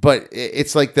 Exactly. But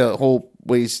it's like the whole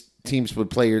ways teams would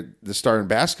play the star in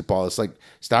basketball. It's like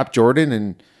stop Jordan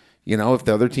and. If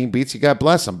the other team beats you, God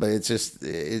bless them. But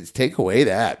it's take away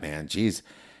that, man. Jeez.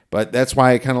 But that's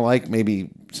why I kind of like maybe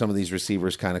some of these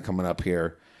receivers kind of coming up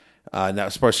here. Now,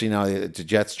 especially now the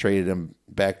Jets traded him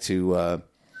back to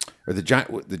or the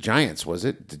Giants, was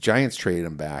it? The Giants traded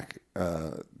him back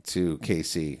to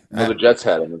KC. No, the Jets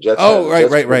had him. The Jets.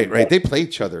 Right. They play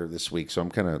each other this week, so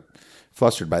I'm kind of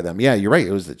flustered by them. Yeah, you're right.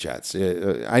 It was the Jets.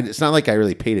 It's not like I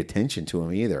really paid attention to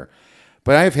him either.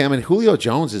 But I have him, and Julio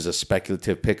Jones is a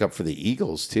speculative pickup for the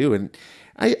Eagles too. And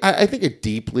I think a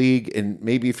deep league, and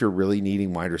maybe if you're really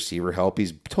needing wide receiver help,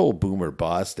 he's total boom or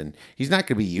bust, and he's not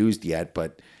going to be used yet.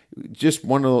 But just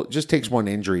takes one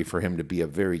injury for him to be a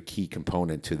very key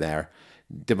component to there.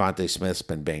 Devontae Smith's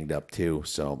been banged up too,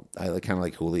 so I kind of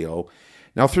like Julio.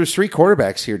 Now there's 3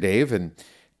 quarterbacks here, Dave, and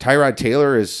Tyrod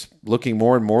Taylor is looking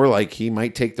more and more like he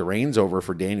might take the reins over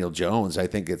for Daniel Jones. I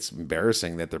think it's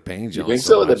embarrassing that they're paying Jones. You think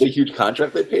so? The big huge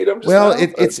contract they paid him? Well,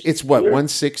 it's what,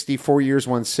 160, 4 years,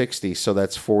 160, so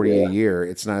that's 40 a year.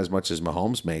 It's not as much as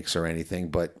Mahomes makes or anything,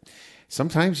 but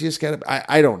sometimes you just got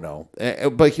to. I don't know,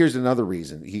 but here's another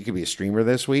reason: he could be a streamer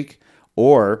this week,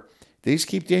 or they just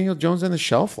keep Daniel Jones on the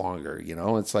shelf longer. You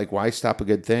know, it's like, why stop a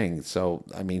good thing? So,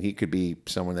 I mean, he could be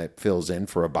someone that fills in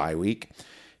for a bye week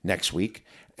next week.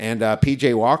 And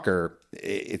PJ Walker,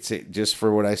 it's just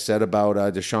for what I said about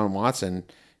Deshaun Watson,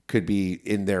 could be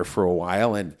in there for a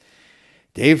while. And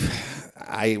Dave,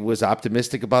 I was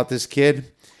optimistic about this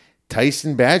kid,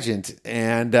 Tyson Bagent.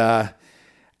 And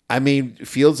I mean,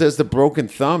 Fields has the broken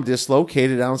thumb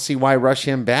dislocated. I don't see why rush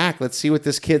him back. Let's see what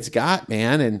this kid's got,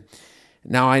 man. And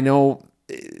now I know,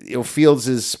 Fields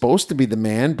is supposed to be the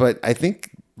man, but I think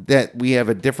that we have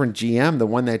a different GM, the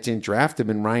one that didn't draft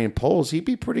him, and Ryan Poles. He'd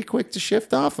be pretty quick to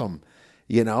shift off him.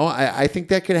 I think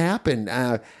that could happen.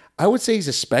 I would say he's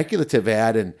a speculative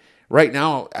ad, and right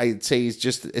now I'd say he's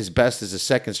just as best as a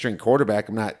second string quarterback.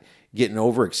 I'm not getting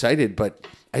overexcited, but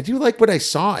I do like what I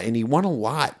saw, and he won a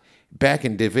lot back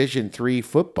in Division III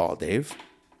football, Dave.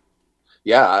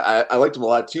 Yeah, I liked him a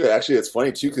lot too. Actually, it's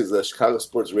funny too because the Chicago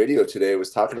Sports Radio today was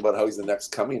talking about how he's the next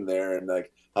coming there and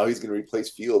like how he's going to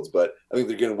replace Fields. But I think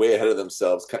they're getting way ahead of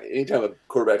themselves. Anytime a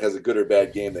quarterback has a good or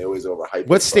bad game, they always overhype.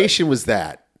 What station was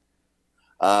that?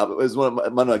 It was one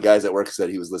of the guys at work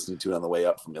said he was listening to it on the way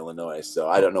up from Illinois. So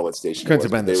I don't know what station. Couldn't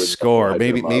have been the Score.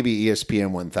 Maybe ESPN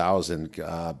 1000,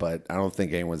 but I don't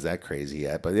think anyone's that crazy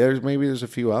yet. But there's a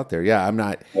few out there. Yeah, I'm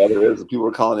not. Yeah, there is. People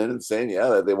were calling in and saying,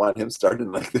 that they want him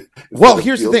starting like. Well,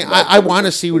 here's the thing. I want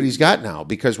to see what he's got now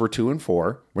because we're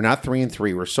 2-4. We're not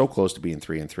 3-3. We're so close to being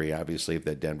 3-3. Obviously, if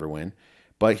that Denver win.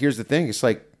 But here's the thing. It's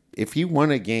like if he won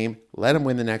a game, let him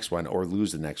win the next one or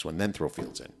lose the next one, then throw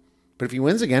Fields in. But if he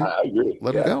wins again,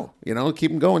 let him go.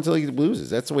 Keep him going until he loses.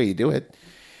 That's the way you do it.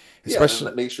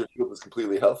 Especially make sure Fields is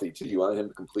completely healthy too. You want him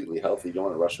completely healthy. You don't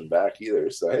want to rush him back either.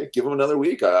 So hey, give him another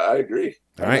week. I agree.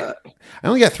 All right. I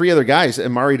only got 3 other guys.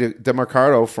 Amari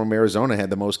DeMarcado from Arizona had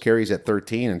the most carries at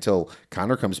 13 until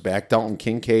Connor comes back. Dalton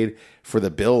Kincaid for the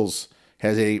Bills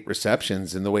has 8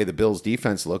 receptions, and the way the Bills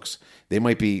defense looks, they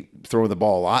might be throwing the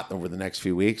ball a lot over the next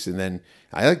few weeks. And then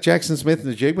I like Jackson Smith in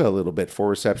the Jigba a little bit, 4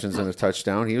 receptions and a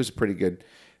touchdown. He was a pretty good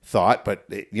thought, but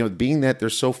being that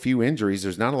there's so few injuries,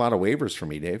 there's not a lot of waivers for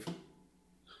me, Dave.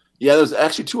 Yeah, there's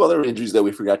actually 2 other injuries that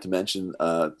we forgot to mention.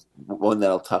 One that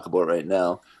I'll talk about right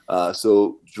now.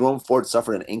 So Jerome Ford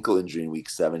suffered an ankle injury in Week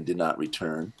 7, did not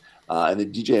return, and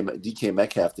then DK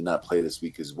Metcalf did not play this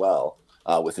week as well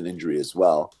with an injury as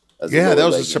well. Yeah, that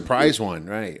was a surprise one,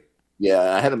 right?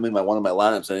 Yeah, I had him in one of my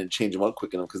lineups. I didn't change him up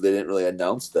quick enough because they didn't really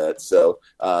announce that. So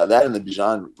that and the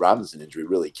Bijan Robinson injury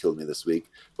really killed me this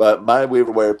week. But my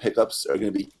waiver wire pickups are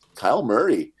going to be Kyle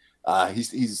Murray. He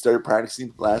started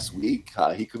practicing last week.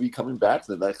 He could be coming back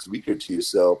in the next week or two.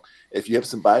 So if you have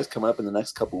some buys coming up in the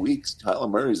next couple of weeks, Kyle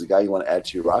Murray is a guy you want to add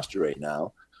to your roster right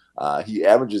now. He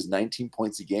averages 19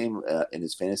 points a game in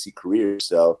his fantasy career.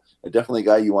 So definitely a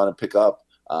guy you want to pick up.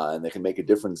 And they can make a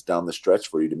difference down the stretch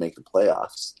for you to make the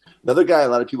playoffs. Another guy a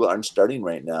lot of people aren't starting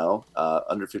right now,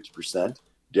 under 50%,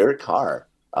 Derek Carr.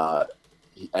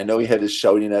 I know he had his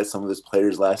shouting at some of his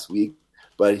players last week,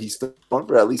 but he's thrown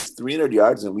for at least 300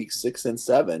 yards in Week 6 and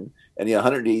 7, and he had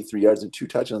 183 yards and 2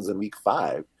 touchdowns in Week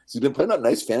 5. So he's been putting up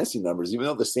nice fantasy numbers, even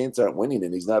though the Saints aren't winning,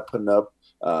 and he's not putting up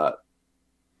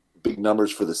big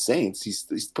numbers for the Saints. He's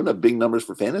putting up big numbers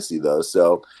for fantasy, though.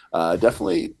 So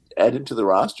definitely add him to the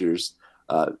rosters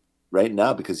right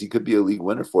now because he could be a league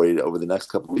winner for you over the next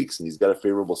couple of weeks, and he's got a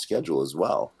favorable schedule as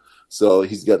well. So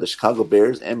he's got the Chicago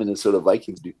Bears and Minnesota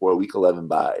Vikings before a Week 11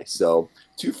 bye. So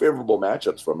 2 favorable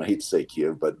matchups for him. I hate to say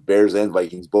Q, but Bears and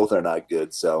Vikings both are not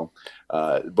good. So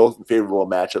both favorable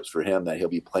matchups for him that he'll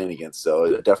be playing against.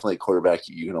 So definitely a quarterback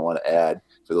you're going to want to add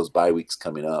for those bye weeks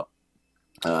coming up.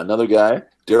 Another guy,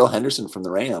 Darrell Henderson from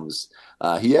the Rams.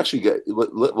 He actually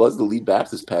was the lead back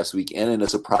this past week, and in a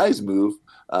surprise move,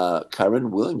 Kyren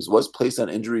Williams was placed on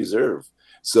injury reserve.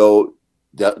 So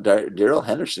Darrell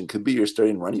Henderson could be your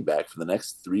starting running back for the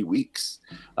next 3 weeks,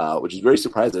 which is very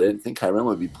surprising. I didn't think Kyren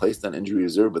would be placed on injury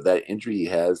reserve, but that injury he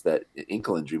has, that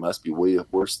ankle injury, must be way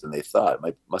worse than they thought.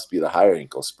 It must be the higher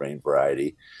ankle sprain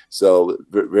variety. So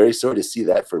very sorry to see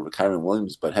that for Kyren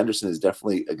Williams, but Henderson is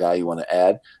definitely a guy you want to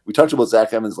add. We talked about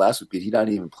Zach Evans last week, but he didn't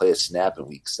even play a snap in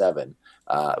week 7.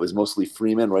 It was mostly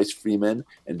Royce Freeman,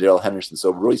 and Darrell Henderson.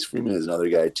 So Royce Freeman is another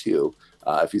guy too.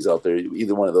 If he's out there,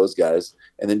 either one of those guys.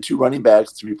 And then 2 running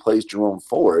backs to replace Jerome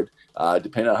Ford,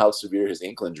 depending on how severe his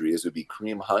ankle injury is, would be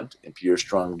Kareem Hunt and Pierre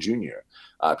Strong Jr.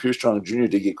 Pierre Strong Jr.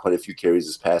 did get quite a few carries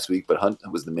this past week, but Hunt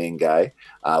was the main guy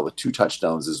with 2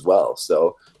 touchdowns as well.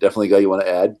 So definitely a guy you want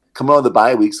to add. Coming on the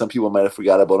bye week, some people might have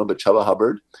forgot about him, but Chuba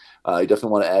Hubbard, you definitely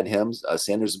want to add him.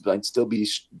 Sanders might still be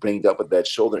banged up with that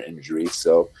shoulder injury,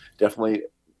 so definitely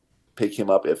pick him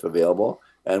up if available.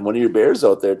 And one of your Bears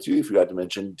out there, too, you forgot to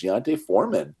mention, Deontay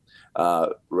Foreman.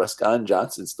 Ruskan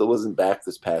Johnson still wasn't back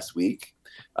this past week.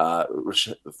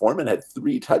 Foreman had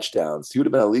 3 touchdowns. He would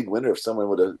have been a league winner if someone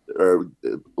would have, or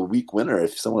a week winner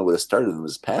if someone would have started him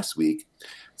this past week.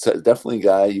 So definitely a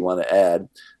guy you want to add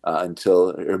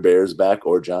until Herbert's back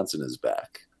or Johnson is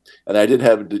back. And I did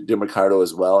have DeMarcado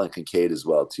as well and Kincaid as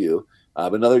well, too.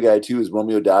 But another guy, too, is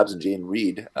Romeo Doubs and Jane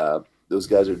Reed. Those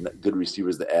guys are good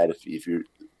receivers to add if you're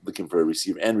looking for a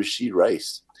receiver. And Rashid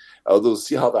Rice. Although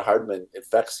see how the Hardman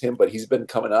affects him, but he's been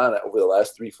coming on over the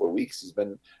last 3-4 weeks. He's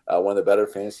been one of the better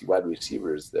fantasy wide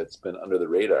receivers that's been under the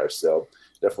radar. So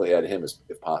definitely add him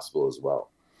if possible as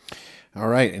well. All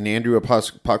right. And Andrew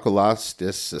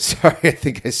Apostolakis, sorry, I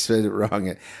think I said it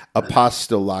wrong.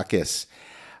 Apostolakis.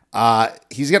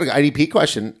 He's got an IDP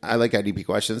question. I like IDP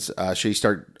questions. Should he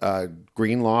start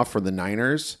Greenlaw for the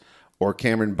Niners or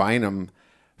Cameron Bynum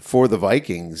for the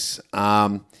Vikings?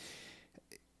 I'm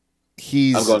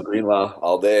going Greenlaw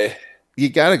all day. You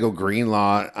got to go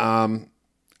Greenlaw.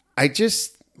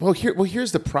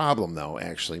 Here's the problem, though,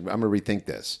 actually. I'm going to rethink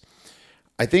this.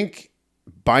 I think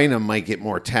Bynum might get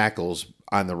more tackles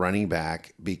on the running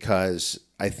back because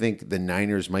I think the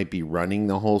Niners might be running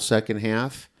the whole second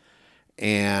half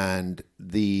and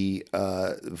the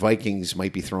Vikings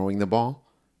might be throwing the ball.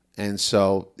 And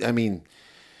so, I mean,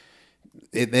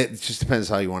 it just depends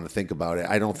how you want to think about it.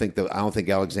 I don't think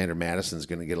Alexander Madison's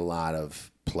going to get a lot of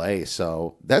play.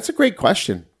 So that's a great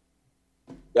question.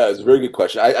 Yeah, it's a very good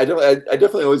question. I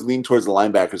definitely always lean towards the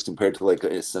linebackers compared to like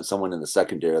someone in the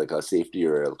secondary, like a safety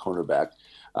or a cornerback.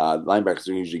 Linebackers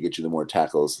usually get you the more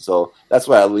tackles. So that's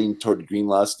why I lean toward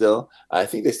Greenlaw still. I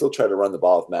think they still try to run the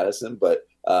ball with Madison, but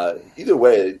either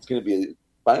way, it's going to be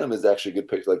Bynum is actually a good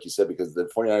pick, like you said, because the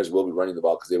 49ers will be running the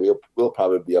ball because they will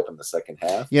probably be up in the second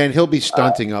half. Yeah, and he'll be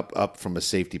stunting up from a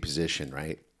safety position,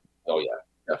 right? Oh, yeah,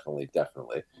 definitely.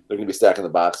 They're going to be stacking the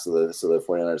box so the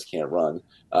 49ers can't run.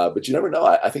 But you never know.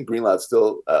 I think Greenlaw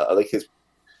still I like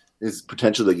his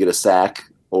potential to get a sack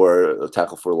or a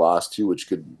tackle for a loss, too, which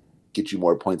could get you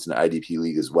more points in the IDP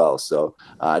league as well. So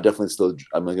I'm going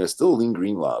to still lean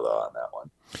Greenlaw, though, on that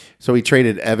one. So he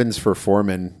traded Evans for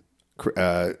Foreman.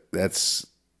 That's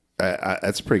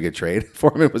a pretty good trade.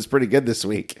 Foreman was pretty good this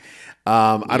week.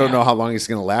 I don't know how long it's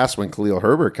going to last when Khalil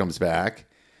Herbert comes back,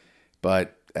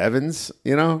 but Evans,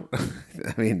 I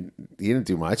mean, he didn't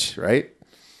do much, right?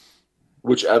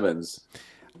 Which Evans?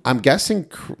 I'm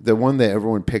guessing the one that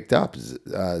everyone picked up is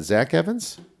Zach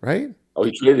Evans, right? Oh,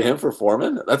 he traded him for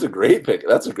Foreman? That's a great pick.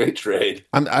 That's a great trade.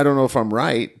 I don't know if I'm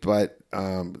right, but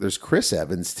there's Chris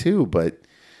Evans too, but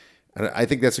I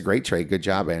think that's a great trade. Good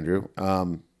job, Andrew.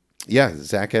 Yeah,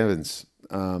 Zach Evans.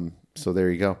 So there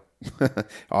you go.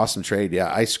 Awesome trade.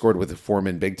 Yeah, I scored with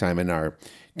Foreman big time in our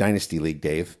Dynasty League,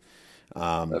 Dave.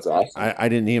 That's awesome. I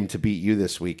didn't need him to beat you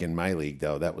this week in my league,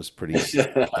 though. That was pretty.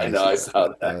 I know. I saw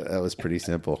that. That was pretty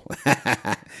simple.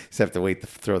 Just have to wait to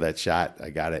throw that shot. I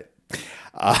got it.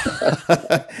 All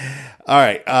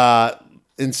right.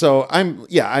 And so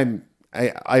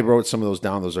I wrote some of those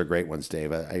down. Those are great ones,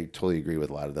 Dave. I totally agree with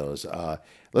a lot of those.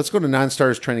 Let's go to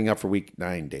non-stars trending up for week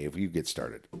 9, Dave. You get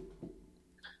started.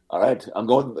 All right. I'm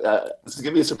going. This is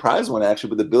going to be a surprise one, actually,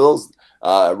 but the Bills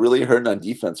really hurting on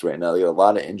defense right now. They got a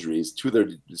lot of injuries.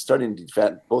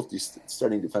 Both these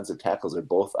starting defensive tackles are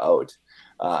both out.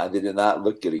 And they did not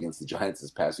look good against the Giants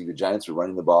this past week. The Giants were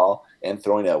running the ball and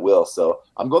throwing at will. So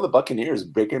I'm going the Buccaneers,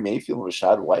 Baker Mayfield and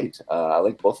Rachaad White. I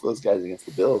like both of those guys against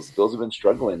the Bills. The Bills have been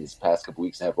struggling these past couple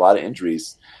weeks and have a lot of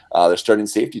injuries. Their starting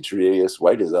safety, Tre'Davious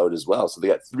White, is out as well. So they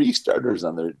got 3 starters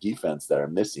on their defense that are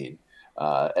missing.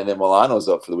 And then Milano's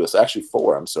up for the wheel. So actually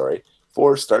 4,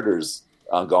 4 starters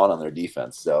gone on their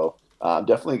defense. So I'm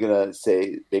definitely going to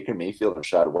say Baker Mayfield and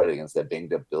Rachaad White against that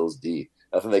banged-up Bills D.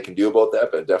 Nothing they can do about that,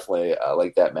 but definitely I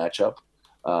like that matchup.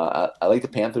 I like the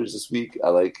Panthers this week. I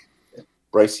like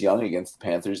Bryce Young against the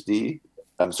Panthers D.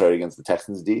 I'm sorry, against the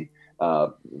Texans D.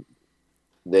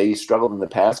 They struggled in the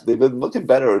past. They've been looking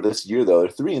better this year, though. They're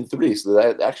 3-3, so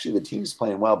that actually the team's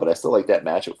playing well. But I still like that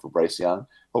matchup for Bryce Young.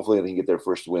 Hopefully, they can get their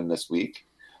first win this week.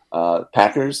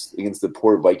 Packers against the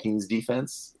poor Vikings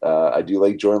defense. I do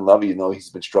like Jordan Love, even though he's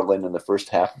been struggling in the first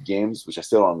half of games, which I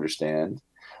still don't understand.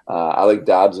 I like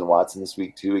Dobbs and Watson this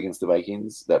week, too, against the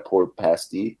Vikings, that poor pass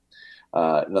D.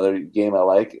 Another game I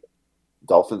like,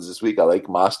 Dolphins this week. I like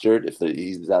Mostert if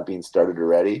he's not being started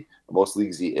already. In most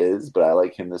leagues he is, but I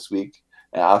like him this week.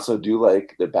 And I also do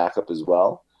like their backup as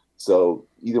well. So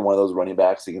either one of those running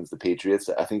backs against the Patriots,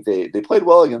 I think they played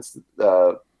well against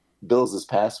Bills this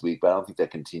past week, but I don't think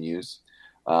that continues.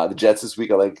 The Jets this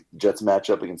week, I like the Jets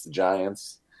matchup against the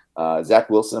Giants. Zach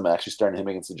Wilson, I'm actually starting him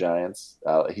against the Giants.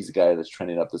 He's a guy that's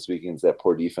trending up this week against that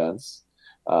poor defense.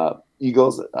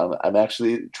 Eagles, I'm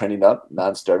actually trending up,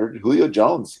 non-starter. Julio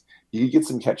Jones, he could get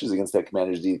some catches against that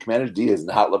Commanders D. Commanders D has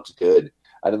not looked good.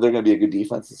 I know they're going to be a good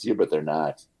defense this year, but they're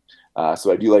not.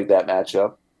 So I do like that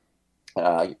matchup.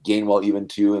 Gainwell even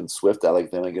too, and Swift, I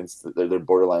like them against their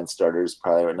borderline starters.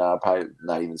 Probably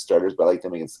not even starters, but I like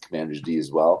them against the Commanders D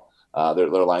as well. Their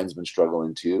line's been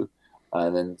struggling too.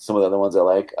 And then some of the other ones I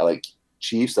like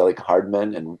Chiefs. I like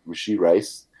Hardman and Rashee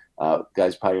Rice.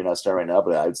 Guys probably are not starting right now,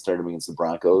 but I'd start them against the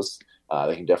Broncos.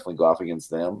 They can definitely go off against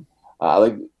them. I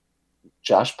like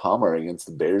Josh Palmer against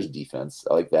the Bears defense.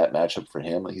 I like that matchup for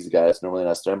him. He's a guy that's normally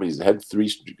not starting, but he's had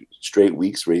 3 straight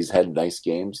weeks where he's had nice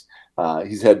games.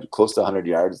 He's had close to 100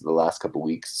 yards the last couple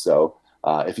weeks. So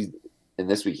in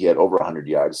this week he had over 100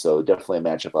 yards. So definitely a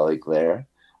matchup I like there.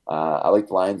 I like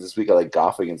the Lions this week. I like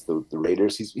Goff against the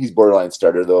Raiders. He's borderline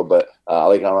starter though, but I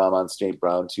like Amon St.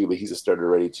 Brown too. But he's a starter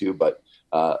already too. But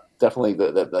definitely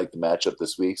the matchup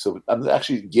this week. So I'm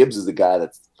actually Gibbs is the guy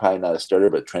that's probably not a starter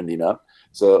but trending up.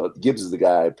 So Gibbs is the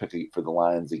guy I pick for the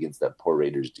Lions against that poor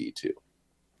Raiders D too.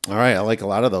 All right, I like a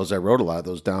lot of those. I wrote a lot of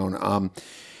those down.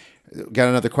 Got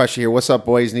another question here. What's up,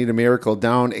 boys? Need a miracle.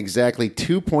 Down exactly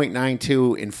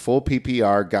 2.92 in full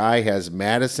PPR. Guy has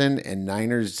Madison and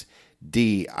Niners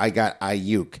D. I got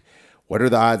Ayuk. What are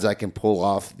the odds I can pull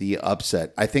off the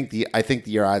upset? I think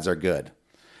your odds are good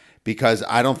because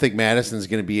I don't think Madison's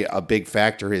going to be a big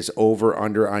factor. His over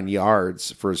under on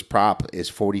yards for his prop is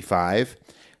 45.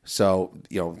 So,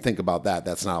 think about that.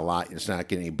 That's not a lot. It's not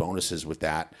getting any bonuses with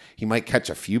that. He might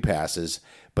catch a few passes,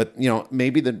 but,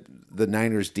 maybe the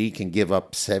Niners D can give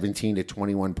up 17 to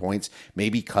 21 points.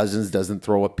 Maybe Cousins doesn't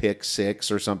throw a pick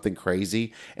 6 or something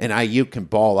crazy, and Ayuk can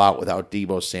ball out without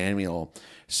Deebo Samuel.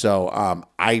 So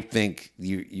I think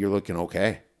you're looking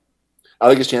okay. I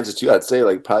like his chances too. I'd say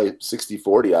like probably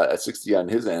 60-40, 60 on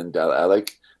his end. I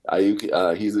like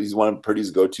Ayuk. He's one of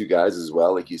Purdy's go-to guys as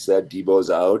well. Like you said,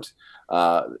 Deebo's out.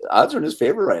 Odds are in his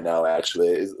favor right now,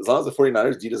 actually. As long as the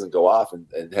 49ers D doesn't go off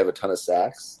and have a ton of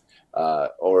sacks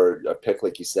or a pick,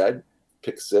 like you said,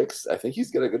 pick 6, I think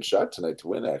he's got a good shot tonight to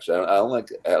win, actually. I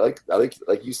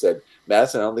like you said,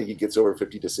 Madison, I don't think he gets over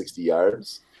 50 to 60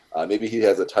 yards. Maybe he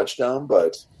has a touchdown,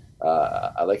 but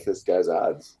I like this guy's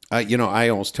odds. I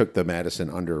almost took the Madison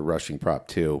under rushing prop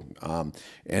too.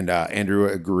 And Andrew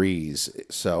agrees.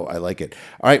 So I like it.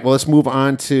 All right. Well, let's move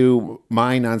on to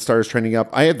my non-starters trending up.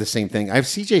 I have the same thing. I have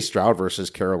CJ Stroud versus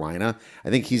Carolina. I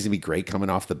think he's going to be great coming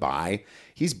off the bye.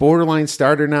 He's borderline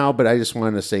starter now, but I just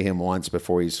wanted to say him once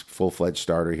before he's full-fledged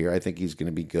starter here. I think he's going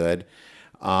to be good.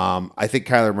 I think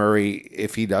Kyler Murray,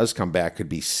 if he does come back, could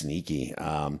be sneaky.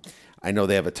 I know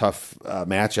they have a tough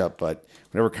matchup, but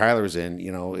whenever Kyler's in,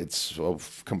 it's a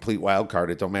complete wild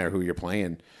card. It don't matter who you're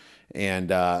playing. And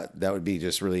that would be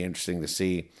just really interesting to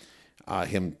see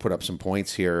him put up some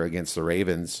points here against the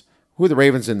Ravens, who the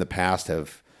Ravens in the past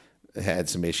have had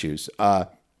some issues.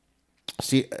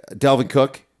 See, Delvin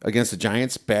Cook against the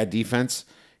Giants, bad defense.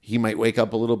 He might wake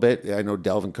up a little bit. I know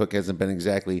Delvin Cook hasn't been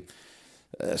exactly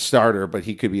a starter, but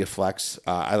he could be a flex.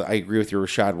 I agree with your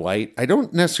Rachaad White. I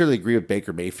don't necessarily agree with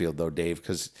Baker Mayfield, though, Dave,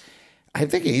 because I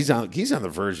think he's on the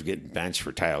verge of getting benched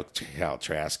for Kyle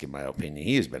Trask, in my opinion.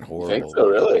 He has been horrible. You think so,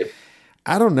 really?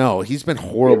 I don't know. He's been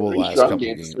horrible last couple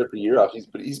games. To start the year off.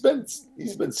 He's been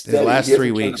steady. The last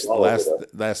 3 weeks.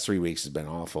 Last 3 weeks has been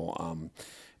awful.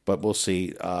 But we'll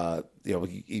see.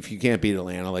 If you can't beat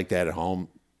Atlanta like that at home,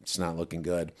 it's not looking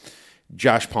good.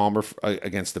 Josh Palmer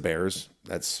against the Bears.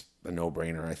 That's a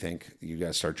no-brainer, I think. You got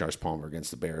to start Josh Palmer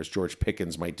against the Bears. George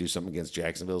Pickens might do something against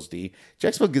Jacksonville's D.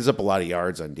 Jacksonville gives up a lot of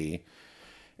yards on D.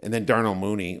 And then Darnell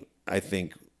Mooney, I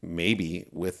think maybe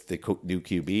with the new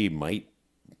QB, might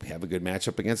have a good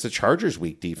matchup against the Chargers'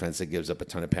 weak defense that gives up a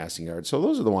ton of passing yards. So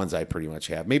those are the ones I pretty much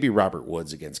have. Maybe Robert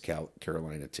Woods against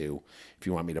Carolina, too, if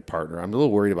you want me to partner. I'm a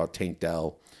little worried about Tank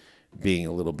Dell being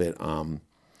a little bit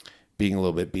being a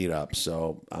little bit beat up.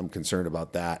 So I'm concerned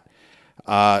about that.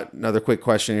 Another quick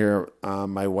question here.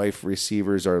 My wide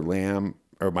receivers are Lamb.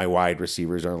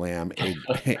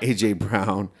 AJ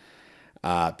Brown,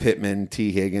 Pittman,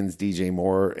 T. Higgins, DJ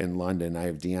Moore in London. I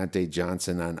have Deontay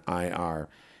Johnson on IR.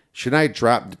 Should I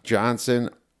drop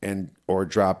Johnson or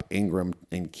drop Ingram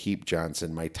and keep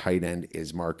Johnson? My tight end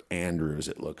is Mark Andrews,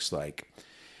 it looks like.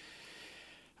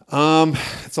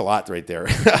 It's a lot right there.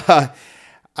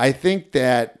 I think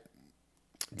that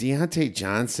Deontay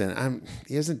Johnson,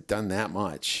 he hasn't done that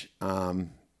much. What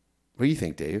do you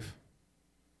think, Dave?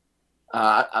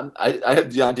 I have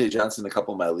Deontay Johnson in a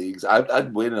couple of my leagues.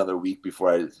 I'd wait another week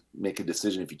before I make a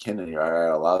decision if you can, and your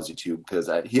IR allows you to, because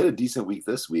he had a decent week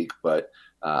this week, but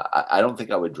I don't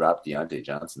think I would drop Deontay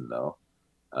Johnson, though.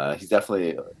 He's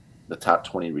definitely the top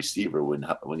 20 receiver when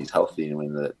he's healthy and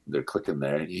when they're clicking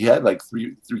there. He had like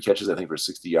three catches, I think, for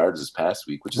 60 yards this past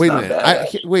week, which is not bad.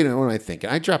 Wait a minute, what am I thinking?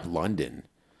 I dropped London.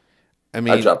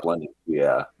 I dropped London.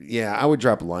 Yeah. Yeah, I would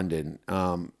drop London.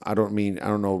 I don't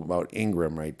know about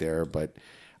Ingram right there, but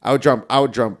I would drop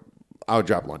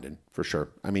London for sure.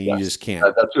 I mean, yes, you just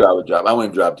can't. That's who I would drop. I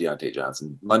wouldn't drop Deontay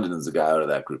Johnson. London is the guy out of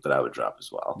that group that I would drop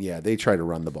as well. Yeah, they try to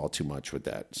run the ball too much with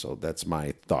that. So that's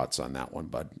my thoughts on that one.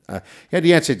 But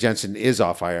Deontay Johnson is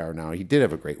off IR now. He did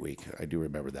have a great week. I do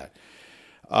remember that.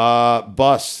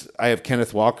 Bust. I have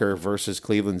Kenneth Walker versus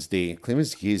Cleveland's D.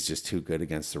 Cleveland's D is just too good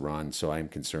against the run, so I'm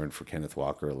concerned for Kenneth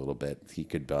Walker a little bit. He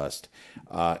could bust.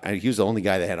 And he was the only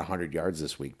guy that had 100 yards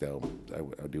this week, though. I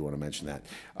do want to mention that.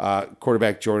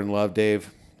 Quarterback Jordan Love, Dave.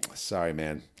 Sorry,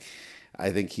 man.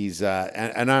 I think he's,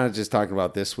 and I'm not just talking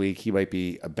about this week. He might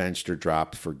be a benched or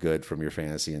dropped for good from your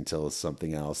fantasy until it's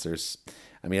something else.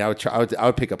 I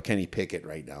would pick up Kenny Pickett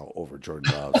right now over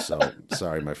Jordan Love. So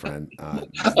sorry, my friend. I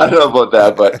don't know about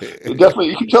that, but definitely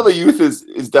you can tell the youth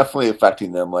is definitely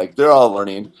affecting them. Like they're all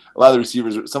learning. A lot of the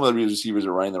receivers, some of the receivers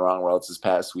are running the wrong routes this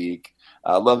past week.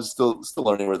 Love's still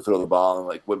learning where to throw the ball and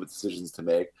like what decisions to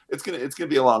make. It's gonna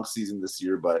be a long season this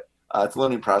year, but it's a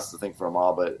learning process, I think, for them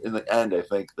all. But in the end, I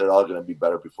think they're all going to be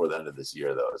better before the end of this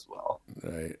year, though, as well.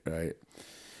 Right.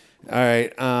 All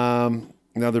right.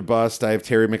 Another bust. I have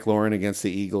Terry McLaurin against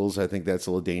the Eagles. I think that's a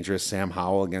little dangerous. Sam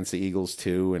Howell against the Eagles,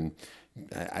 too. And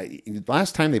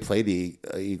last time they played the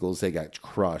Eagles, they got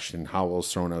crushed, and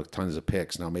Howell's thrown out tons of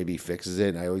picks. Now, maybe he fixes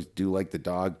it. I always do like the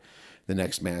dog the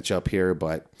next matchup here,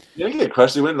 but... They didn't get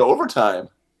crushed. They went into overtime.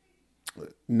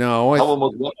 No. Howell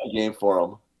almost won that game for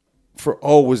them.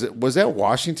 Was that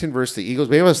Washington versus the Eagles?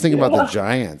 Maybe I was thinking about the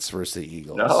Giants versus the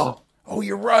Eagles. No. Oh,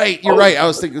 you're right. Right. I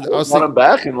was thinking. Them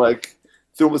back and like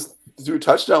threw a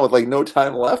touchdown with like no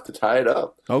time left to tie it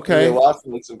up. Okay. And they lost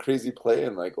in like some crazy play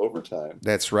in like overtime.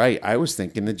 That's right. I was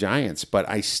thinking the Giants, but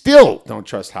I still don't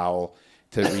trust Howell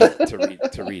to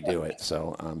redo it.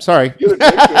 So I'm sorry. I'm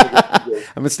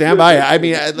gonna stand by it. I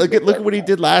mean, look at what he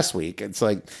did last week. It's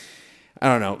like I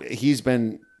don't know. He's up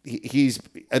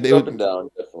and down,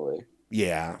 definitely.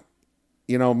 Yeah.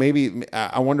 Maybe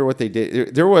I wonder what they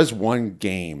did. There was one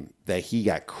game that he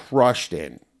got crushed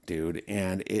in, dude,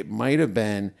 and it might have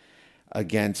been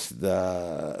against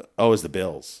it was the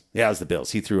Bills. Yeah, it was the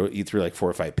Bills. He threw like 4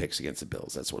 or 5 picks against the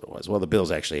Bills. That's what it was. Well, the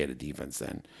Bills actually had a defense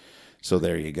then. So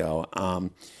there you go.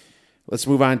 Let's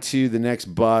move on to the next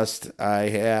bust.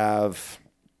 I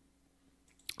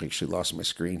actually lost my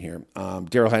screen here.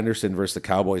 Darrell Henderson versus the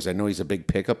Cowboys. I know he's a big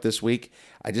pickup this week.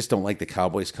 I just don't like the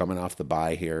Cowboys coming off the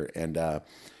bye here, and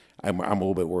I'm a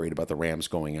little bit worried about the Rams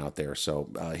going out there.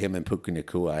 So him and Puka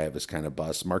Nacua I have as kind of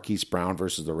bust. Marquise Brown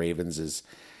versus the Ravens is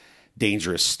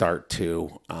dangerous start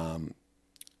too.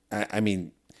 I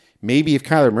mean, maybe if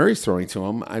Kyler Murray's throwing to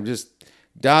him,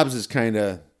 Dobbs is kind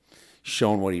of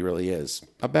shown what he really is,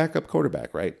 a backup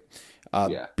quarterback, right?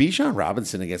 Bijan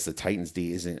Robinson against the Titans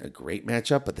D isn't a great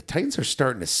matchup, but the Titans are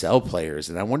starting to sell players,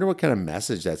 and I wonder what kind of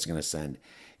message that's going to send.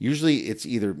 Usually it's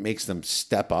either makes them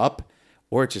step up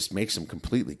or it just makes them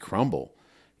completely crumble.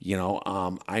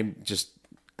 I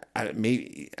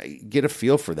get a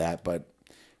feel for that, but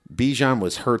Bijan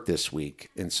was hurt this week,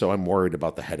 and so I'm worried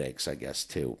about the headaches, I guess,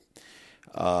 too.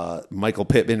 Michael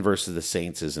Pittman versus the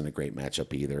Saints isn't a great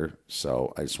matchup either,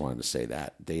 so I just wanted to say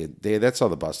that. That's all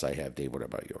the busts I have. Dave, what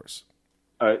about yours?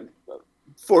 All right.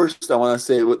 First, I want to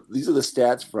say these are the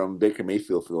stats from Baker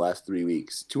Mayfield for the last 3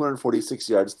 weeks. 246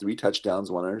 yards, 3 touchdowns,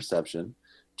 1 interception.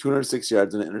 206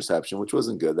 yards and an interception, which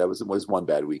wasn't good. That was one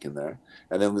bad week in there.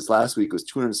 And then this last week was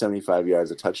 275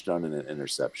 yards, a touchdown, and an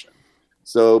interception.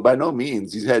 So by no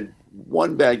means, he's had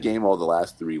one bad game all the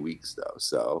last 3 weeks, though.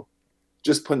 So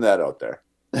just putting that out there.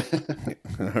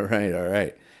 All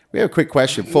right. We have a quick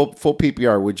question. Full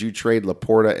PPR, would you trade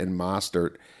Laporta and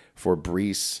Mostert for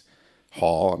Breece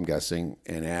Hall, I'm guessing,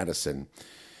 and Addison?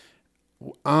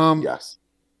 Yes.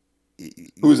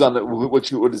 Who's on the?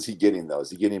 What is he getting though?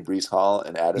 Is he getting Breece Hall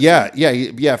and Addison?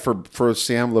 Yeah. For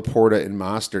Sam Laporta and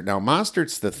Mostert. Now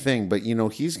Mostert's the thing, but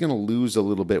he's going to lose a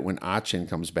little bit when Achin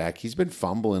comes back. He's been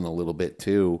fumbling a little bit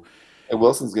too. And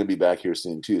Wilson's going to be back here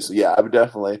soon too. So yeah, I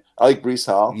like Breece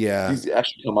Hall. Yeah, he's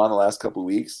actually come on the last couple of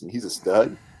weeks, and he's a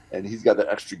stud. And he's got that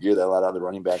extra gear that a lot of the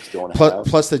running backs don't have.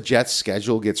 Plus, the Jets'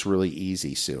 schedule gets really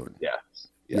easy soon. Yeah.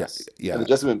 Yes. Yeah. And the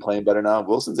Jets have been playing better now.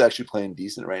 Wilson's actually playing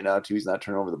decent right now, too. He's not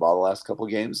turning over the ball the last couple of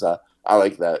games. I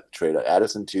like that trade.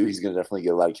 Addison, too. He's going to definitely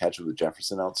get a lot of catches with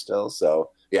Jefferson out still. So,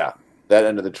 yeah, that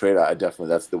end of the trade,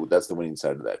 that's the winning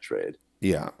side of that trade.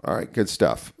 Yeah. All right. Good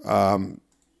stuff. Do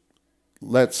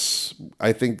you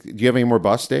have any more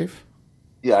busts, Dave?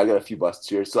 Yeah, I got a few busts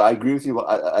here. So I agree with you.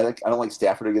 I don't like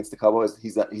Stafford against the Cowboys.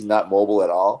 He's not mobile at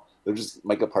all. They're just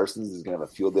Micah Parsons is going to have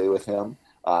a field day with him.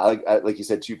 Like you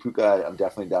said, Puka, I'm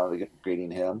definitely down to grading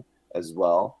him as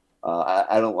well.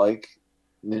 I don't like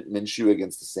Minshew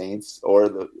against the Saints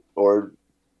or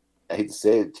I hate to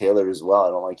say it, Taylor as well. I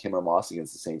don't like him or Moss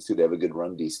against the Saints too. They have a good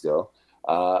run D still.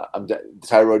 I'm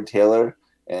Tyrod Taylor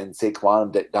and Saquon.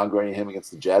 I'm downgrading him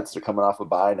against the Jets. They're coming off a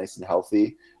bye, nice and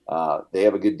healthy. They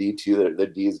have a good D too. Their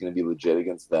D is going to be legit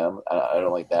against them. I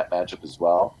don't like that matchup as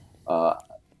well. I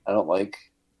don't like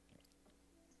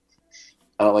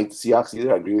the Seahawks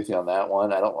either. I agree with you on that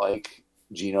one. I don't like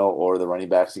Geno or the running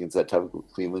backs against that tough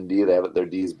Cleveland D. Their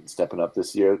D has been stepping up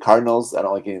this year. Cardinals, I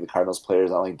don't like any of the Cardinals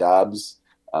players. I don't like Dobbs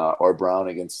or Brown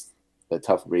against the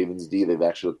tough Ravens D. They've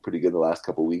actually looked pretty good the last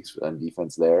couple of weeks on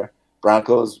defense there.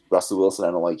 Broncos, Russell Wilson,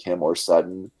 I don't like him or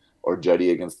Sutton or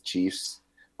Juddy against the Chiefs.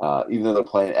 Even though they're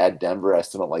playing at Denver, I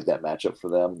still don't like that matchup for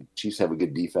them. Chiefs have a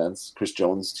good defense. Chris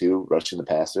Jones, too, rushing the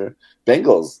passer.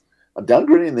 Bengals, I'm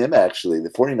downgrading them, actually. The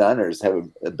 49ers have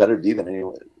a better D than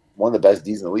anyone, one of the best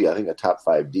Ds in the league. I think a top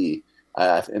 5 D.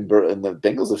 And the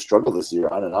Bengals have struggled this year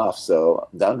on and off, so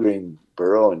I'm downgrading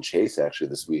Burrow and Chase, actually,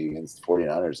 this week against the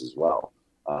 49ers as well.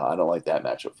 I don't like that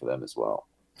matchup for them as well.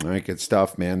 All right, good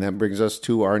stuff, man. That brings us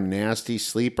to our nasty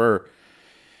sleeper.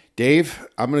 Dave,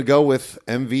 I'm going to go with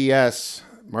MVS.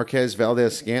 Marquez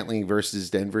Valdes-Scantling versus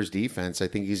Denver's defense. I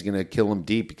think he's going to kill him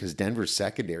deep because Denver's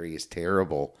secondary is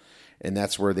terrible, and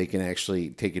that's where they can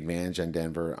actually take advantage on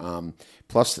Denver.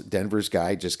 Plus, Denver's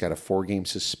guy just got a 4-game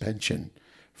suspension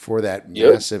for that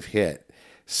massive hit.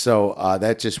 So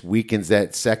that just weakens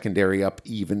that secondary up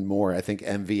even more. I think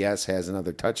MVS has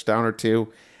another touchdown or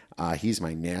two. He's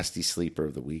my nasty sleeper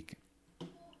of the week.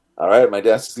 All right, my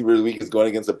nasty sleeper of the week is going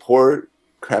against a poor,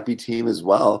 crappy team as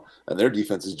well, and their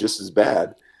defense is just as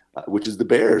bad, which is the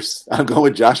Bears. I'm going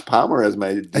with Josh Palmer as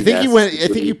my. I think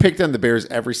you picked on the Bears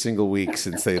every single week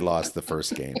since they lost the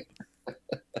first game.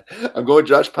 I'm going with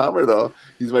Josh Palmer though.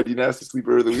 He's my nasty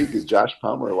sleeper of the week. Is Josh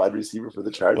Palmer, a wide receiver for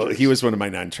the Chargers? Well, he was one of my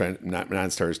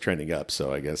non-stars trending up,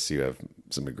 so I guess you have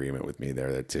some agreement with me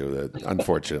there too.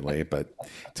 Unfortunately, but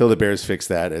until the Bears fix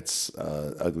that, it's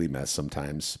an ugly mess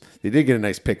sometimes. They did get a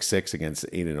nice pick 6 against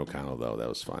Aiden O'Connell though. That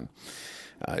was fun.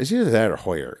 It's either that or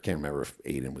Hoyer. Can't remember if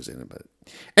Aiden was in it. But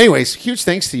anyways, huge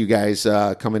thanks to you guys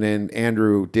coming in.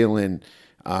 Andrew, Dylan,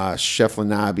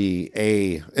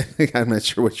 Sheflanabi, I'm not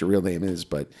sure what your real name is,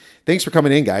 but thanks for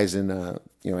coming in, guys, and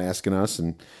asking us.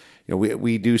 And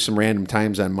we do some random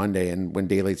times on Monday, and when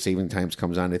daylight saving times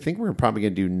comes on, I think we're probably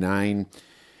going to do 9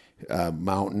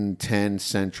 Mountain, 10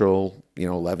 Central,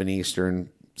 11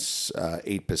 Eastern,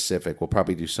 8 Pacific. We'll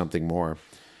probably do something more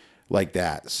like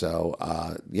that. So,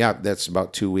 that's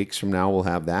about 2 weeks from now. We'll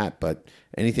have that. But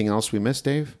anything else we missed,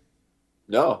 Dave?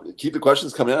 No, keep the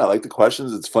questions coming in. I like the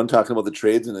questions. It's fun talking about the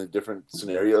trades and the different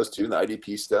scenarios too, and the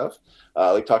IDP stuff.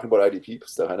 I like talking about IDP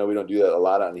stuff. I know we don't do that a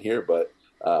lot on here, but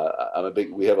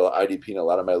we have an IDP in a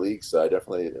lot of my leagues, so I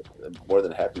definitely am more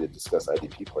than happy to discuss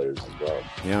IDP players as well.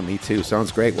 Yeah, me too.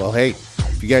 Sounds great. Well, hey,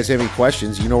 if you guys have any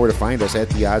questions, you know where to find us at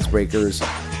The Oddsbreakers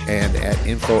and at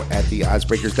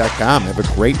info@theoddsbreakers.com. Have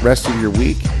a great rest of your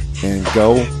week and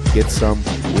go get some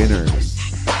winners.